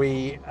 Yeah.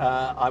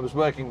 I was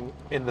working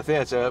in the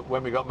theatre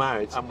when we got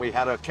married, and we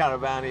had a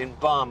caravan in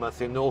Barmouth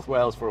in North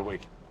Wales for a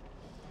week.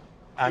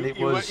 And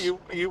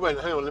you went,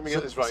 hang on, let me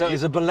get this right. So it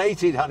was a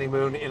belated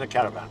honeymoon in a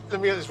caravan.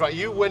 Let me get this right.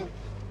 You went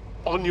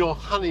on your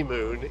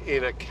honeymoon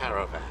in a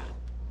caravan.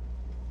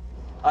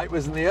 It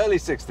was in the early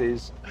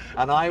 60s,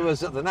 and I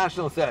was at the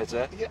National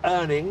Theatre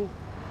earning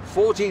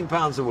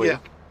 £14 a week. Yeah.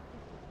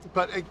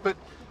 But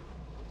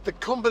the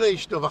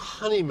combination of a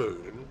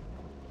honeymoon,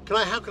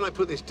 how can I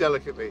put this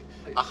delicately?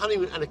 A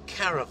honeymoon and a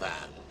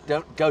caravan.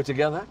 Don't go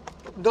together?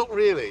 Not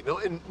really.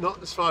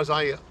 Not as far as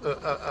I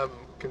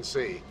can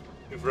see.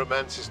 If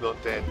romance is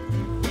not dead.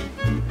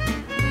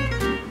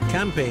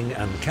 Camping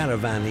and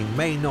caravanning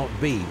may not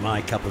be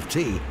my cup of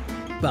tea,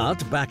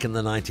 but back in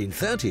the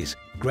 1930s,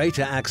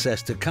 greater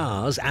access to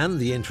cars and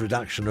the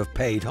introduction of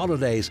paid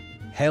holidays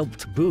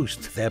helped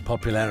boost their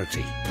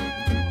popularity.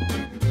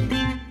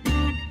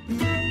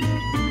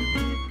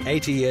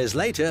 80 years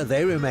later,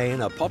 they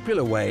remain a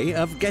popular way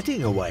of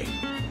getting away.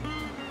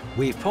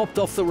 We've popped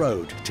off the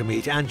road to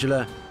meet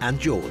Angela and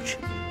George,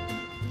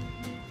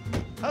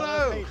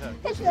 Hello.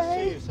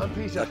 Hello. I'm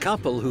Peter. a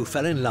couple who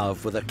fell in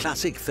love with a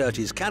classic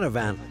 30s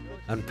caravan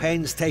and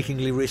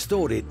painstakingly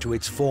restored it to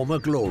its former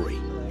glory.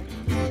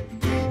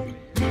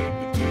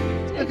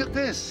 Look at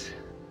this.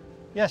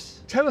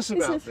 Yes. Tell us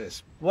about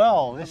this.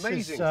 Well, this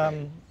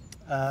Amazing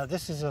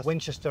is a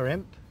Winchester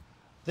Imp.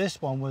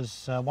 This one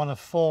was one of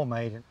 4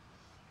 made,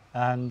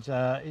 and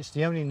it's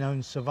the only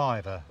known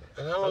survivor.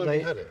 And how long have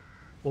you had it?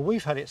 Well,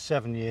 we've had it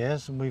 7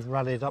 years, and we've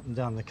rallied up and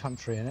down the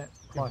country in it.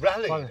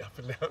 Rallied up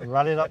and down.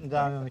 Rallied up and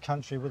down in the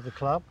country with the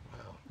club.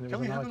 Wow. Can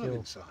we have a look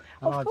inside?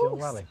 An ideal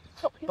rally.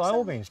 By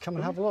all means, come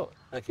and have a look.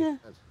 Thank you.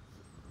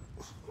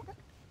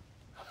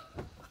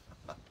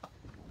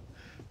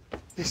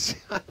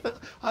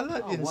 I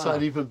like the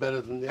inside even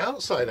better than the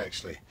outside,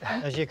 actually.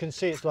 As you can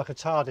see, it's like a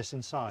TARDIS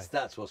inside.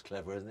 That's what's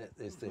clever, isn't it?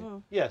 Is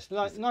the Yes,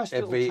 nice little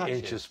every touches.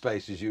 inch of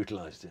space is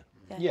utilised.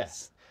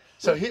 Yes.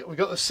 So here we've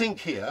got the sink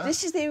here.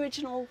 This is the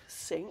original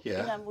sink.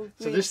 Yeah. enamel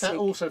So green that sink.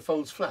 also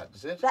folds flat,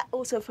 does it? That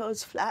also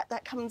folds flat.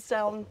 That comes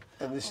down,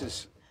 And this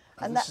is.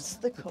 and that's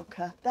the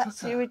cooker. That's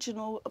the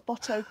original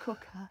Botto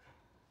cooker,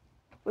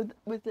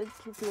 with this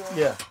little.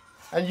 Yeah.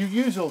 And you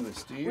use all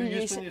this, do you? We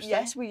use use when it. you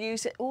Yes, stay? we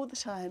use it all the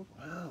time.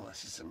 Wow,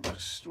 this is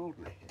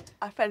extraordinary.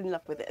 I fell in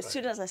love with it as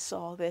soon as I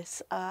saw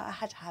this. I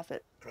had to have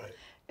it. Right.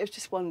 It was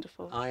just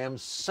wonderful. I am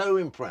so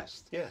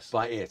impressed Yes.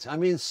 by it. I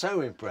mean, so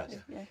impressed.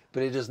 Yeah.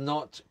 But it has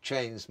not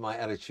changed my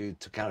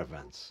attitude to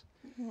caravans.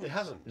 It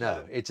hasn't.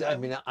 No, it's. I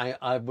mean,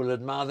 I will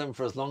admire them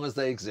for as long as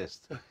they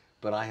exist,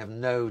 but I have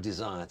no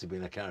desire to be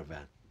in a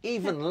caravan.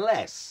 Even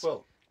less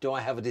do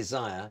I have a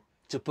desire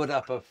to put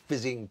up a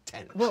fizzing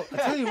tent. Well, I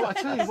tell you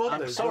what, I'm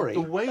though, sorry.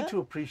 the way to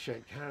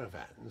appreciate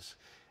caravans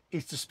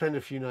is to spend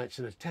a few nights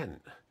in a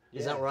tent.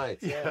 Is that right?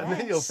 Yeah, and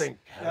then you'll think,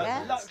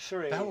 Yes.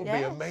 Luxury. that would be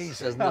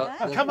amazing.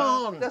 Come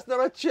on, that's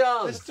not a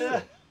chance. Let's do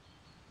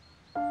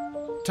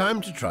it. Time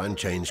to try and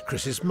change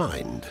Chris's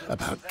mind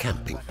about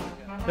camping.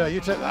 No, you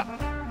take that.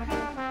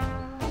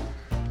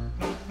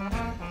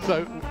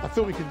 So I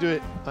thought we could do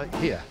it like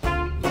here.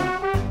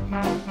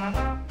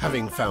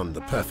 Having found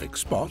the perfect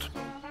spot,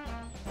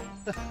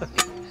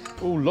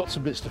 Oh, lots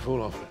of bits to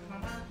fall off.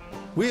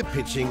 we're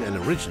pitching an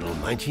original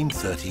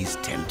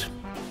 1930s tent.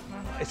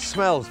 It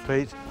smells,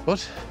 Pete.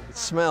 What? It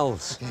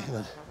smells.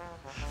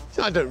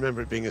 I don't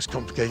remember it being as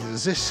complicated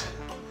as this.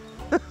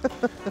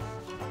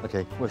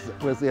 Okay,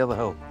 where's the other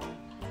hole?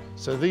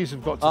 So these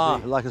have got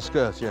to be... like a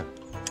skirt, yeah.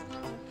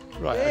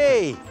 Right,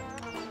 Hey! okay.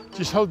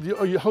 Just hold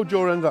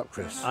your end up,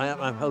 Chris.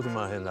 I'm holding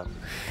my hand up.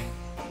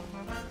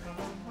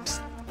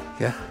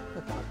 Yeah?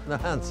 No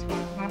hands.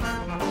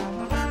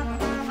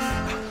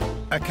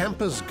 A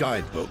camper's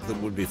guidebook that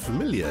would be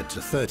familiar to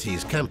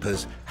 30s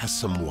campers has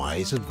some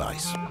wise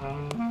advice.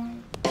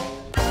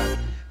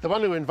 The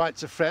one who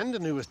invites a friend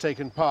and who has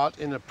taken part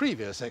in a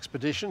previous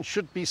expedition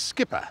should be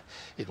skipper.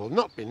 It will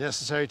not be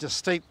necessary to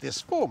state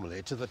this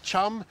formally to the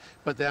chum,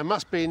 but there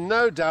must be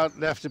no doubt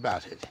left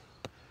about it.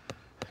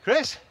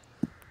 Chris,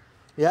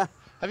 Yeah?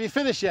 have you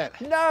finished yet?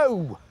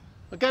 No!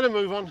 We're going to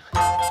move on.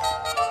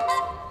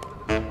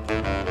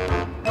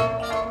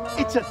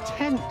 It's a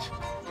tent.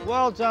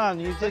 Well done.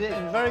 You did it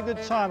in very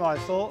good time, I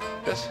thought.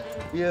 Yes.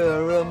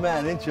 You're a real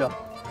man, ain't you?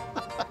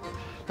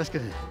 Let's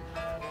get in.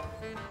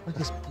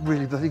 That's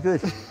really bloody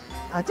good.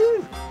 I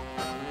do.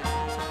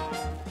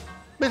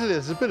 Admittedly,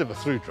 there's a bit of a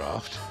through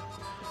draft.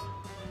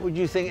 Would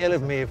you think ill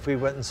of me if we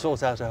went and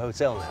sought out a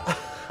hotel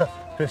now?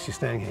 Chris, you're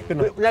staying here. Good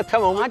night. No,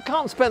 come on, I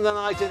can't spend the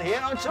night in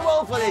here. I'm too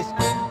old for this.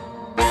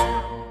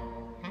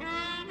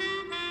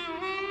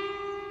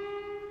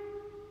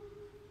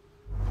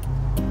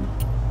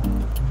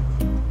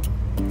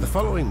 The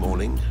following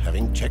morning,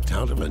 having checked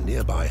out of a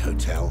nearby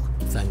hotel,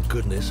 thank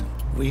goodness,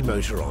 we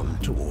motor on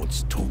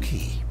towards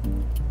Torquay.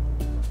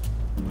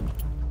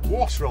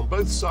 Water on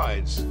both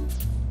sides.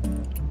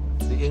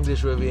 The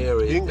English Riviera.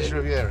 The English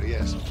Riviera,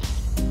 yes.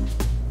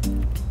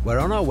 We're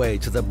on our way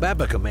to the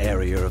Babbacombe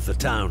area of the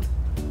town,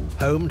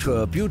 home to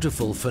a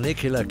beautiful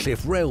funicular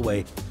cliff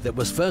railway that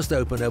was first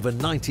opened over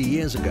 90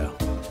 years ago.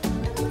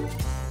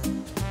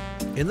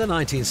 In the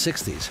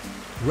 1960s,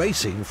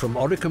 racing from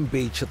Oddicombe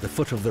Beach at the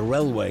foot of the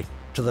railway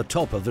to the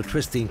top of the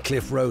twisting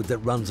cliff road that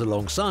runs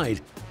alongside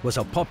was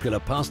a popular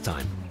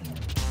pastime.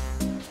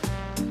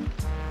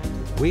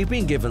 We've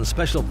been given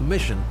special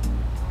permission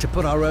to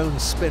put our own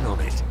spin on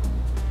it.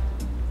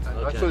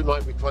 I thought it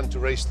might be fun to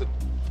race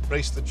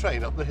the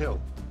train up the hill.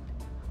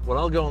 Well,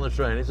 I'll go on the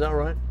train, is that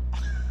right?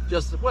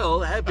 Well,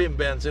 hairpin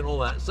bends and all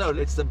that. So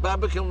it's the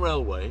Babbacombe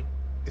Railway.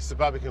 It's the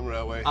Babbacombe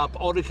Railway. Up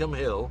Oddicombe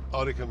Hill.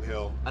 Oddicombe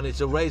Hill. And it's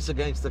a race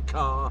against the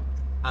car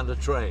and the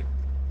train.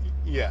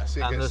 Yes,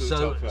 it gets to the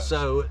top first.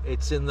 So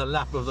it's in the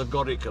lap of the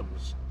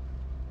Goddicombes.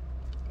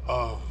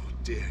 Oh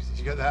dear, did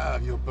you get that out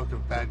of your book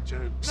of bad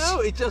jokes? No,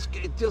 it just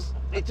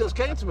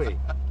came to me.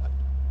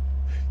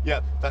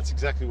 Yeah, that's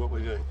exactly what we're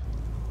doing.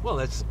 Well,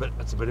 that's a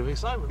bit of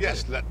excitement.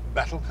 Yes, let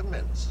battle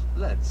commence.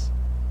 Let's.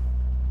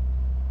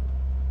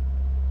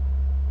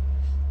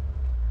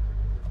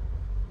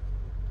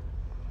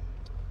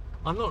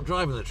 I'm not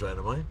driving the train,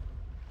 am I?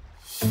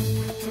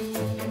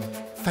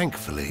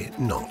 Thankfully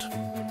not.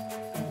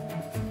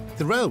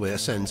 The railway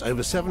ascends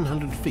over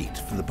 700 feet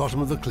from the bottom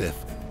of the cliff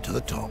to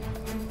the top.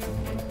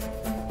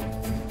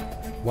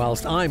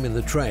 Whilst I'm in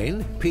the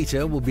train,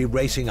 Peter will be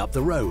racing up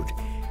the road,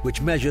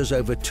 which measures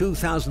over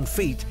 2,000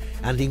 feet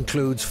and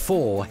includes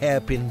 4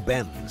 hairpin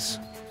bends.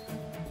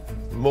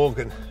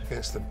 Morgan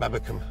against the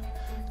Babbacombe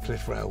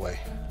Cliff Railway.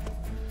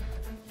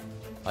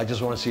 I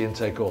just want to see him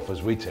take off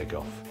as we take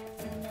off.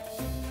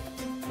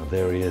 Oh,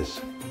 there he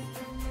is.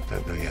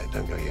 Don't go yet,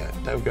 don't go yet,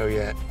 don't go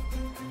yet.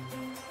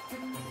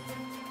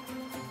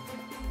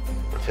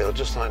 I feel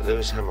just like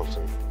Lewis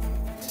Hamilton.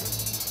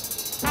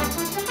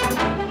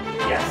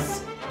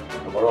 Yes!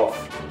 And we're off.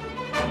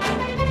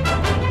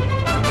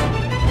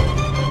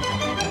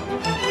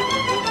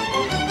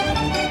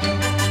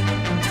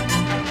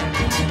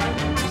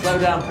 Slow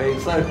down,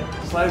 Pete.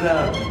 Slow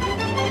down.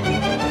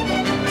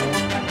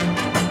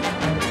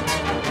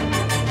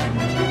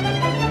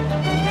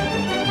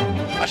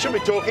 I should be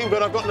talking,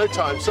 but I've got no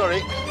time,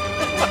 sorry.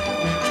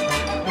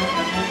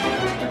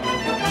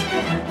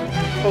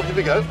 Oh, here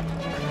we go.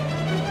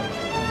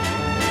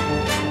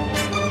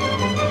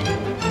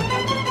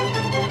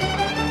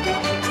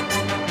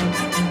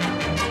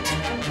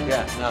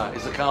 Yeah, no,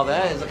 is the car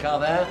there? Is the car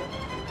there?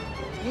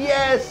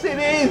 Yes, it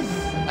is!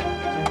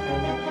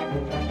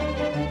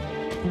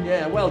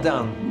 Yeah, well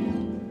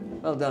done.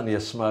 Well done, you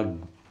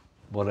smug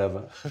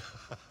whatever.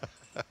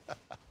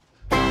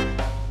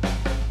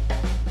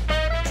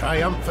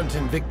 Triumphant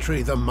in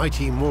victory, the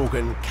mighty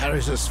Morgan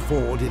carries us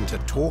forward into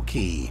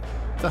Torquay,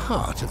 the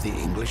heart of the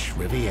English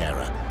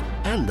Riviera,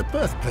 and the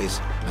birthplace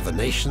of the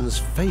nation's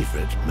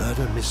favourite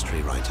murder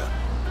mystery writer.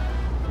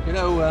 You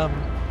know,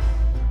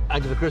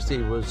 Agatha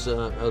Christie was,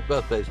 her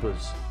birthplace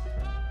was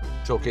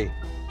Torquay.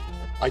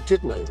 I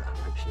did know that,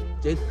 actually.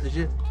 Did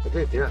you? I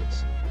did,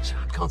 yes.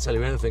 I can't tell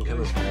you anything,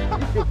 can I?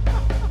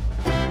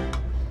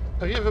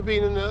 Have you ever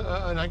been in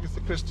an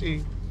Agatha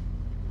Christie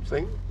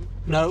thing?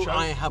 No, show?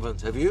 I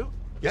haven't. Have you?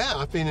 Yeah,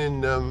 I've been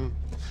in,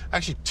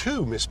 actually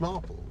 2 Miss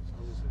Marples.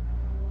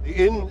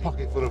 In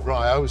Pocketful of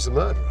Rye, I was the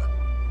murderer.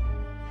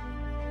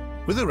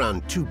 With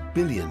around 2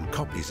 billion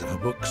copies of her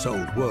book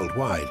sold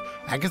worldwide,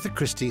 Agatha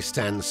Christie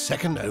stands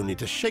second only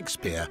to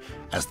Shakespeare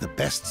as the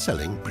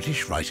best-selling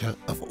British writer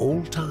of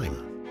all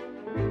time.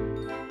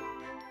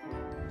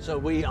 So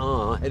we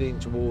are heading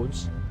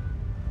towards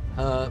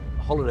her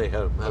holiday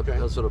home,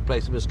 her sort of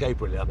place of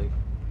escape, really, I think.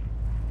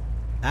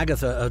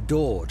 Agatha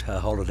adored her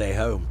holiday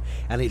home,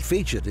 and it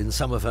featured in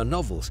some of her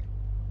novels.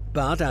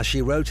 But as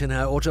she wrote in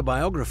her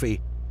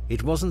autobiography,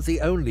 it wasn't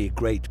the only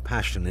great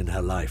passion in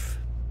her life.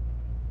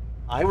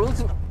 I will...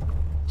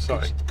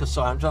 Sorry.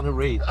 Sorry, I'm trying to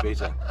read,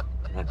 Peter.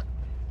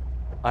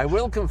 I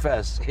will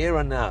confess here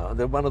and now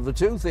that one of the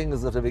 2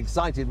 things that have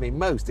excited me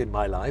most in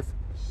my life,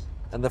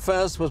 and the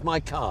first was my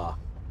car,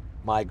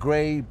 my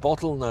grey,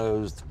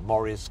 bottle-nosed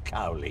Morris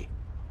Cowley.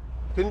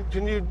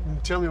 Can you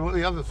tell me what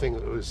the other thing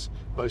that was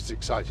most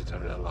excited her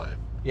in her life?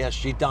 Yes,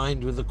 she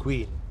dined with the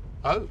Queen.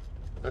 Oh,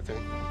 okay.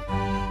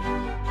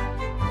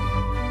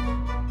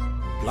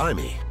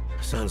 Blimey,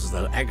 sounds as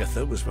though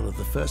Agatha was one of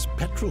the first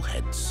petrol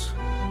heads.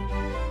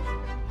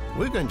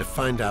 We're going to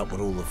find out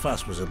what all the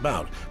fuss was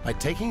about by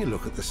taking a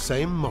look at the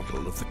same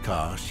model of the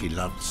car she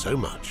loved so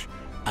much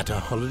at her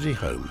holiday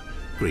home,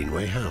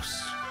 Greenway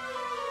House.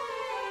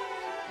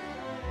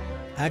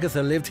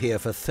 Agatha lived here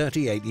for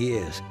 38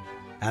 years,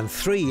 and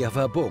 3 of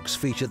her books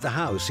featured the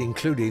house,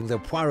 including the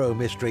Poirot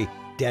mystery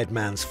Dead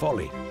Man's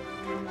Folly.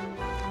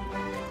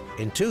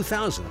 In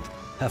 2000,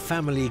 her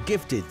family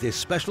gifted this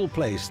special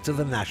place to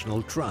the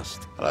National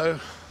Trust. Hello, I'm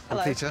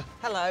Hello. Peter.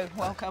 Hello,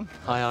 welcome.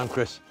 Hi, I'm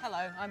Chris.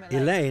 Hello, I'm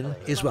Elaine. Elaine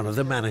is one of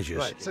the managers.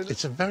 Right, so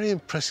it's a very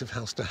impressive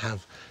house to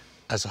have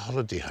as a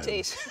holiday home.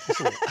 It is.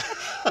 Isn't it?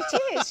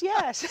 It is,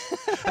 yes.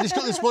 And it's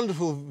got this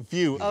wonderful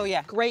view. Oh,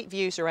 yeah. Great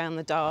views around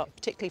the dark,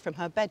 particularly from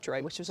her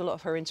bedroom, which was a lot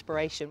of her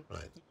inspiration.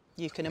 Right.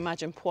 You can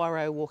imagine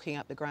Poirot walking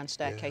up the grand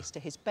staircase to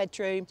his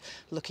bedroom,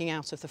 looking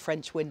out of the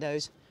French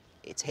windows.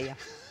 It's here.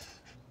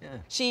 Yeah.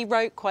 She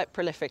wrote quite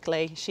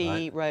prolifically.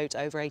 She wrote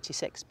over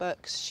 86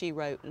 books. She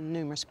wrote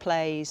numerous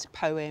plays,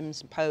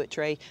 poems, and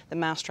poetry, The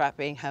Mousetrap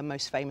being her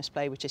most famous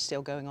play, which is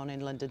still going on in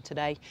London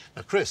today.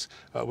 Now, Chris,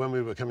 when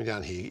we were coming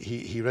down,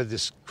 he read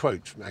this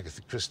quote from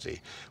Agatha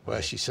Christie,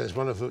 where she says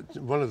one of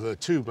the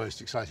 2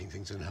 most exciting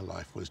things in her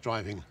life was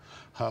driving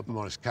her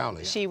Morris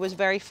Cowley. She was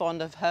very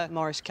fond of her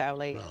Morris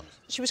Cowley. Right.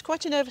 She was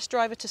quite a nervous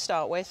driver to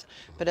start with,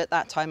 but at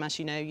that time, as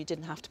you know, you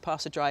didn't have to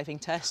pass a driving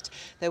test.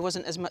 There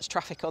wasn't as much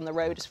traffic on the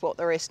road as what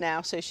there is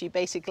now, so she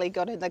basically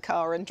got in the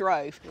car and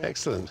drove.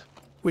 Excellent.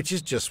 Which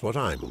is just what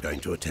I'm going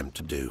to attempt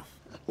to do.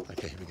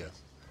 Okay, here we go.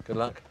 Good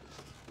luck.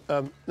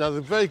 Now,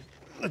 the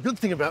good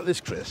thing about this,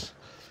 Chris,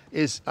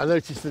 is I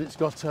noticed that it's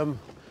got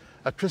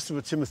a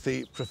Christopher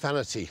Timothy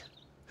profanity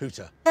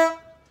hooter.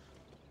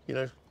 You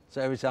know, So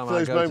every time for I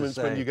those go moments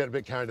to say, when you get a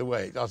bit carried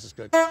away, I'll just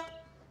go.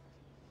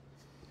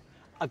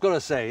 I've got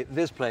to say,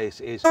 this place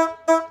is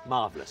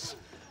marvellous.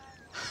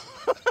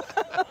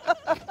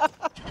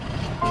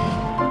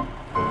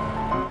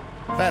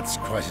 That's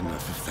quite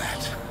enough of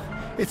that.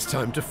 It's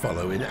time to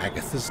follow in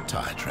Agatha's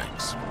tyre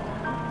tracks.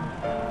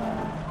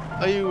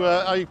 Are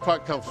you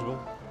quite comfortable,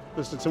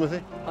 Mr.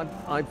 Timothy?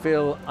 I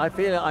feel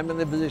I'm in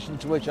the position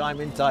to which I'm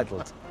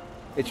entitled.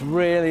 It's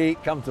really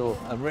comfortable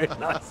and really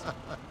nice.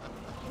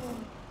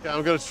 Yeah,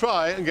 I'm going to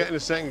try and get in a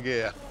second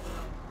gear.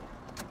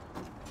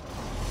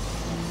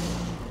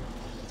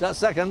 Is that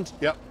second?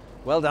 Yep.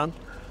 Well done.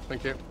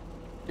 Thank you.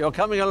 You're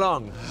coming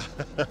along.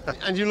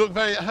 And you look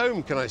very at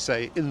home, can I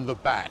say, in the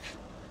back.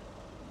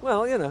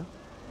 Well, you know.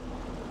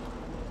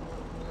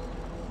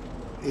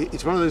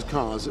 It's one of those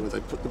cars where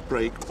they put the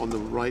brake on the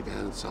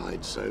right-hand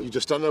side, so you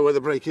just don't know where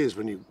the brake is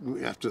when you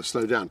have to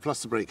slow down.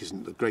 Plus, the brake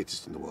isn't the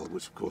greatest in the world,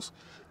 which, of course,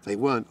 they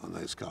weren't on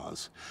those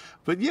cars.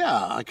 But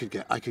yeah, I could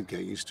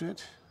get used to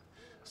it.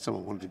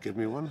 Someone wanted to give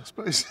me one, I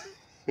suppose.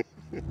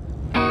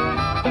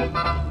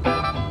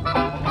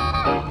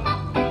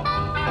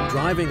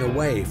 Driving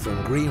away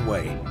from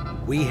Greenway,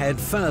 we head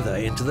further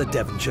into the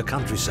Devonshire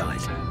countryside.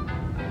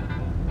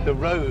 The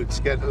roads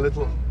get a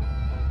little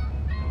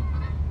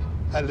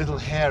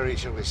hairy,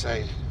 shall we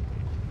say.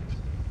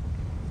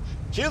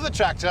 Cue the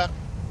tractor.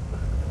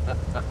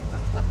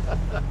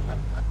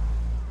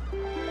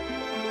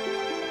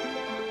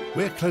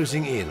 We're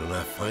closing in on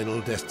our final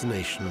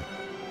destination,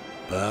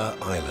 Burgh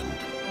Island.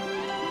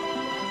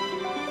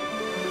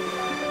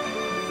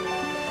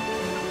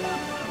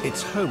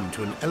 It's home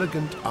to an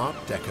elegant Art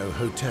Deco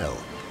hotel,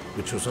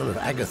 which was one of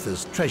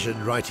Agatha's treasured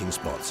writing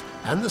spots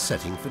and the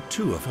setting for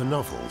 2 of her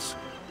novels,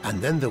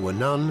 and then there were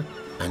none,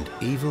 and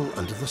evil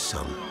under the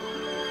sun.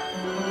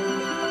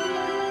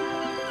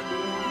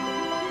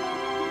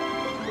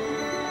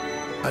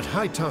 At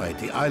high tide,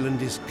 the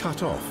island is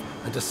cut off,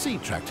 and a sea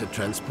tractor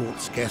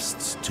transports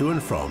guests to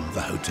and from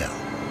the hotel.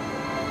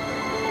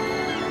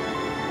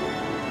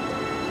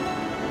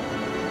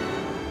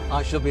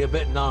 I shall be a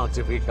bit narked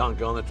if we can't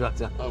go on the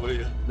tractor. Oh, will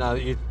you? Now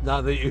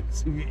that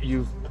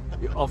you've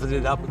offered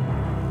it up.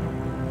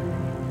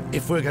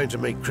 If we're going to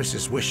make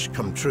Chris's wish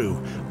come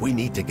true, we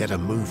need to get a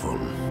move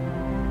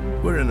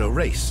on. We're in a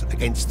race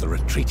against the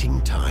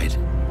retreating tide.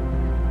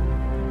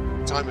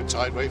 Time and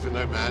tide wait for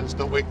no man. It's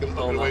not going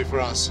to wait for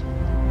us.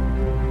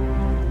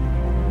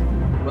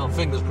 Well,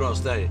 fingers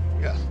crossed, eh?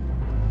 Yeah.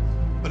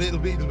 But it'll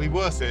be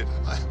worth it,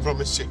 I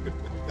promise you.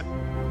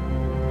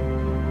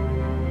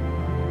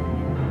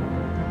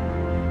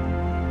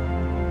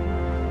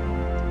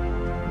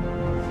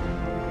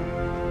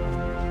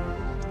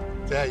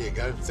 There you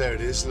go. There it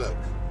is. Look.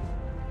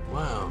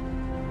 Wow.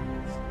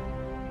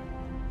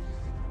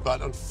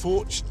 But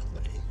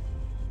unfortunately,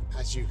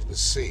 as you can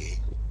see,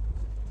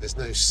 there's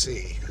no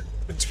sea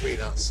between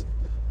us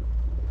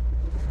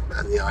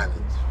and the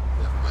island.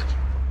 Not much.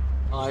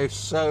 I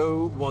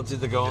so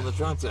wanted to go on the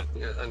tractor.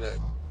 Yeah, I know.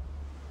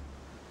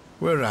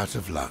 We're out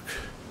of luck.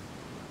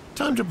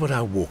 Time to put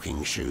our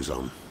walking shoes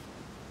on.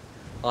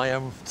 I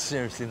am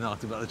seriously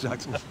knocked about the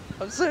tractor.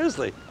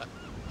 Seriously.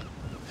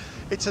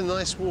 It's a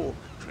nice walk,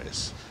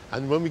 Chris.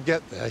 And when we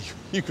get there,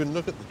 you can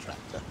look at the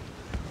tractor.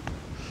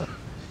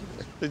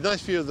 The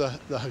nice view of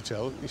the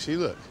hotel, you see,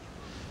 look.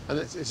 And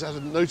it's had a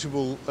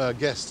notable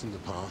guest in the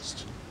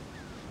past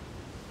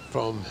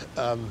from...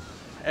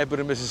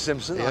 Edward and Mrs.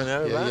 Simpson, yeah, I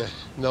know that. Yeah.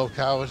 Noel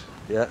Coward.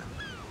 Yeah.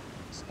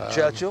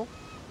 Churchill.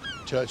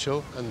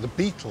 Churchill, and the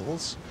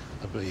Beatles,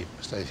 I believe,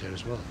 stayed here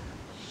as well.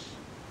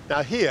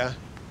 Now here,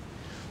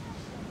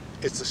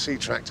 it's the sea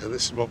tractor.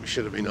 This is what we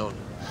should have been on.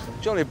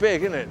 Jolly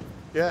big, isn't it?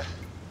 Yeah.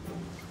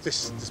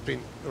 This has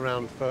been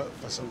around for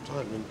some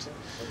time,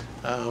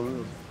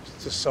 and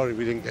just sorry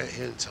we didn't get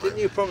here in time. Didn't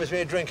you promise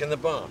me a drink in the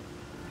bar?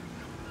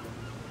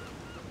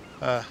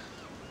 Yeah,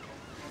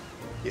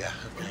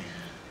 okay.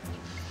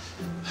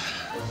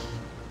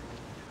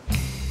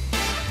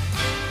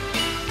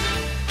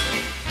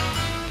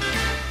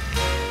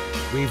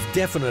 We've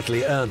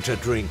definitely earned a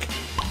drink.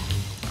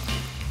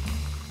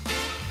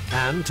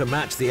 And to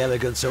match the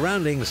elegant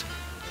surroundings,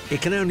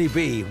 it can only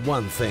be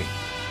one thing.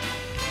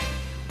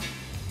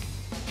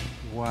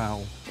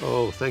 Wow.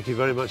 Oh, thank you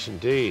very much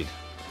indeed.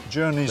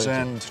 Journey's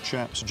end,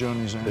 chaps,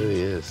 journey's end. It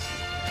really is.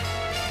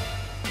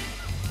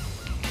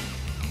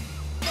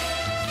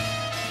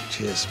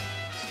 Cheers.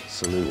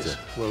 Salute. Yes.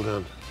 Well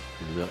done.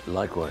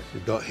 Likewise. We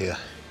got here.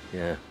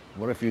 Yeah.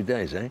 What a few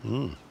days, eh?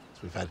 So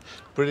we've had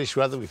British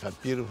weather, we've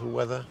had beautiful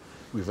weather.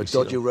 We've had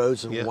dodgy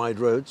roads and wide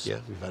roads.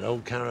 Yeah, we've had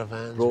old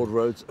caravans. Broad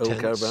roads, old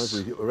tents. caravans.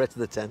 We've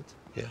erected the tent.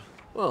 Yeah.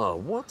 Oh,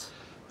 what?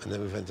 And then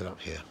we've ended up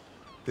here.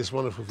 This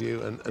wonderful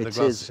view and a It glass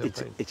is. of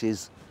champagne. It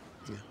is.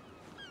 Yeah.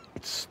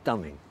 It's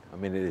stunning. I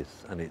mean, it is,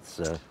 and it's.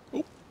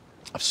 Oh,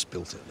 I've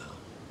spilt it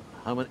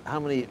now. How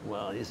many?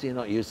 Well, you see, you're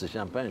not used to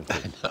champagne.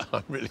 No,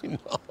 I'm really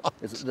not.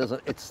 It's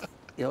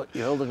you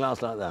hold the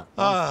glass like that.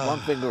 One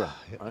finger up.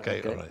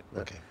 Okay, all right.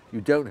 Okay.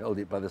 You don't hold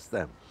it by the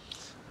stem.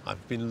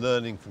 I've been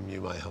learning from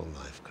you my whole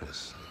life,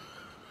 Chris.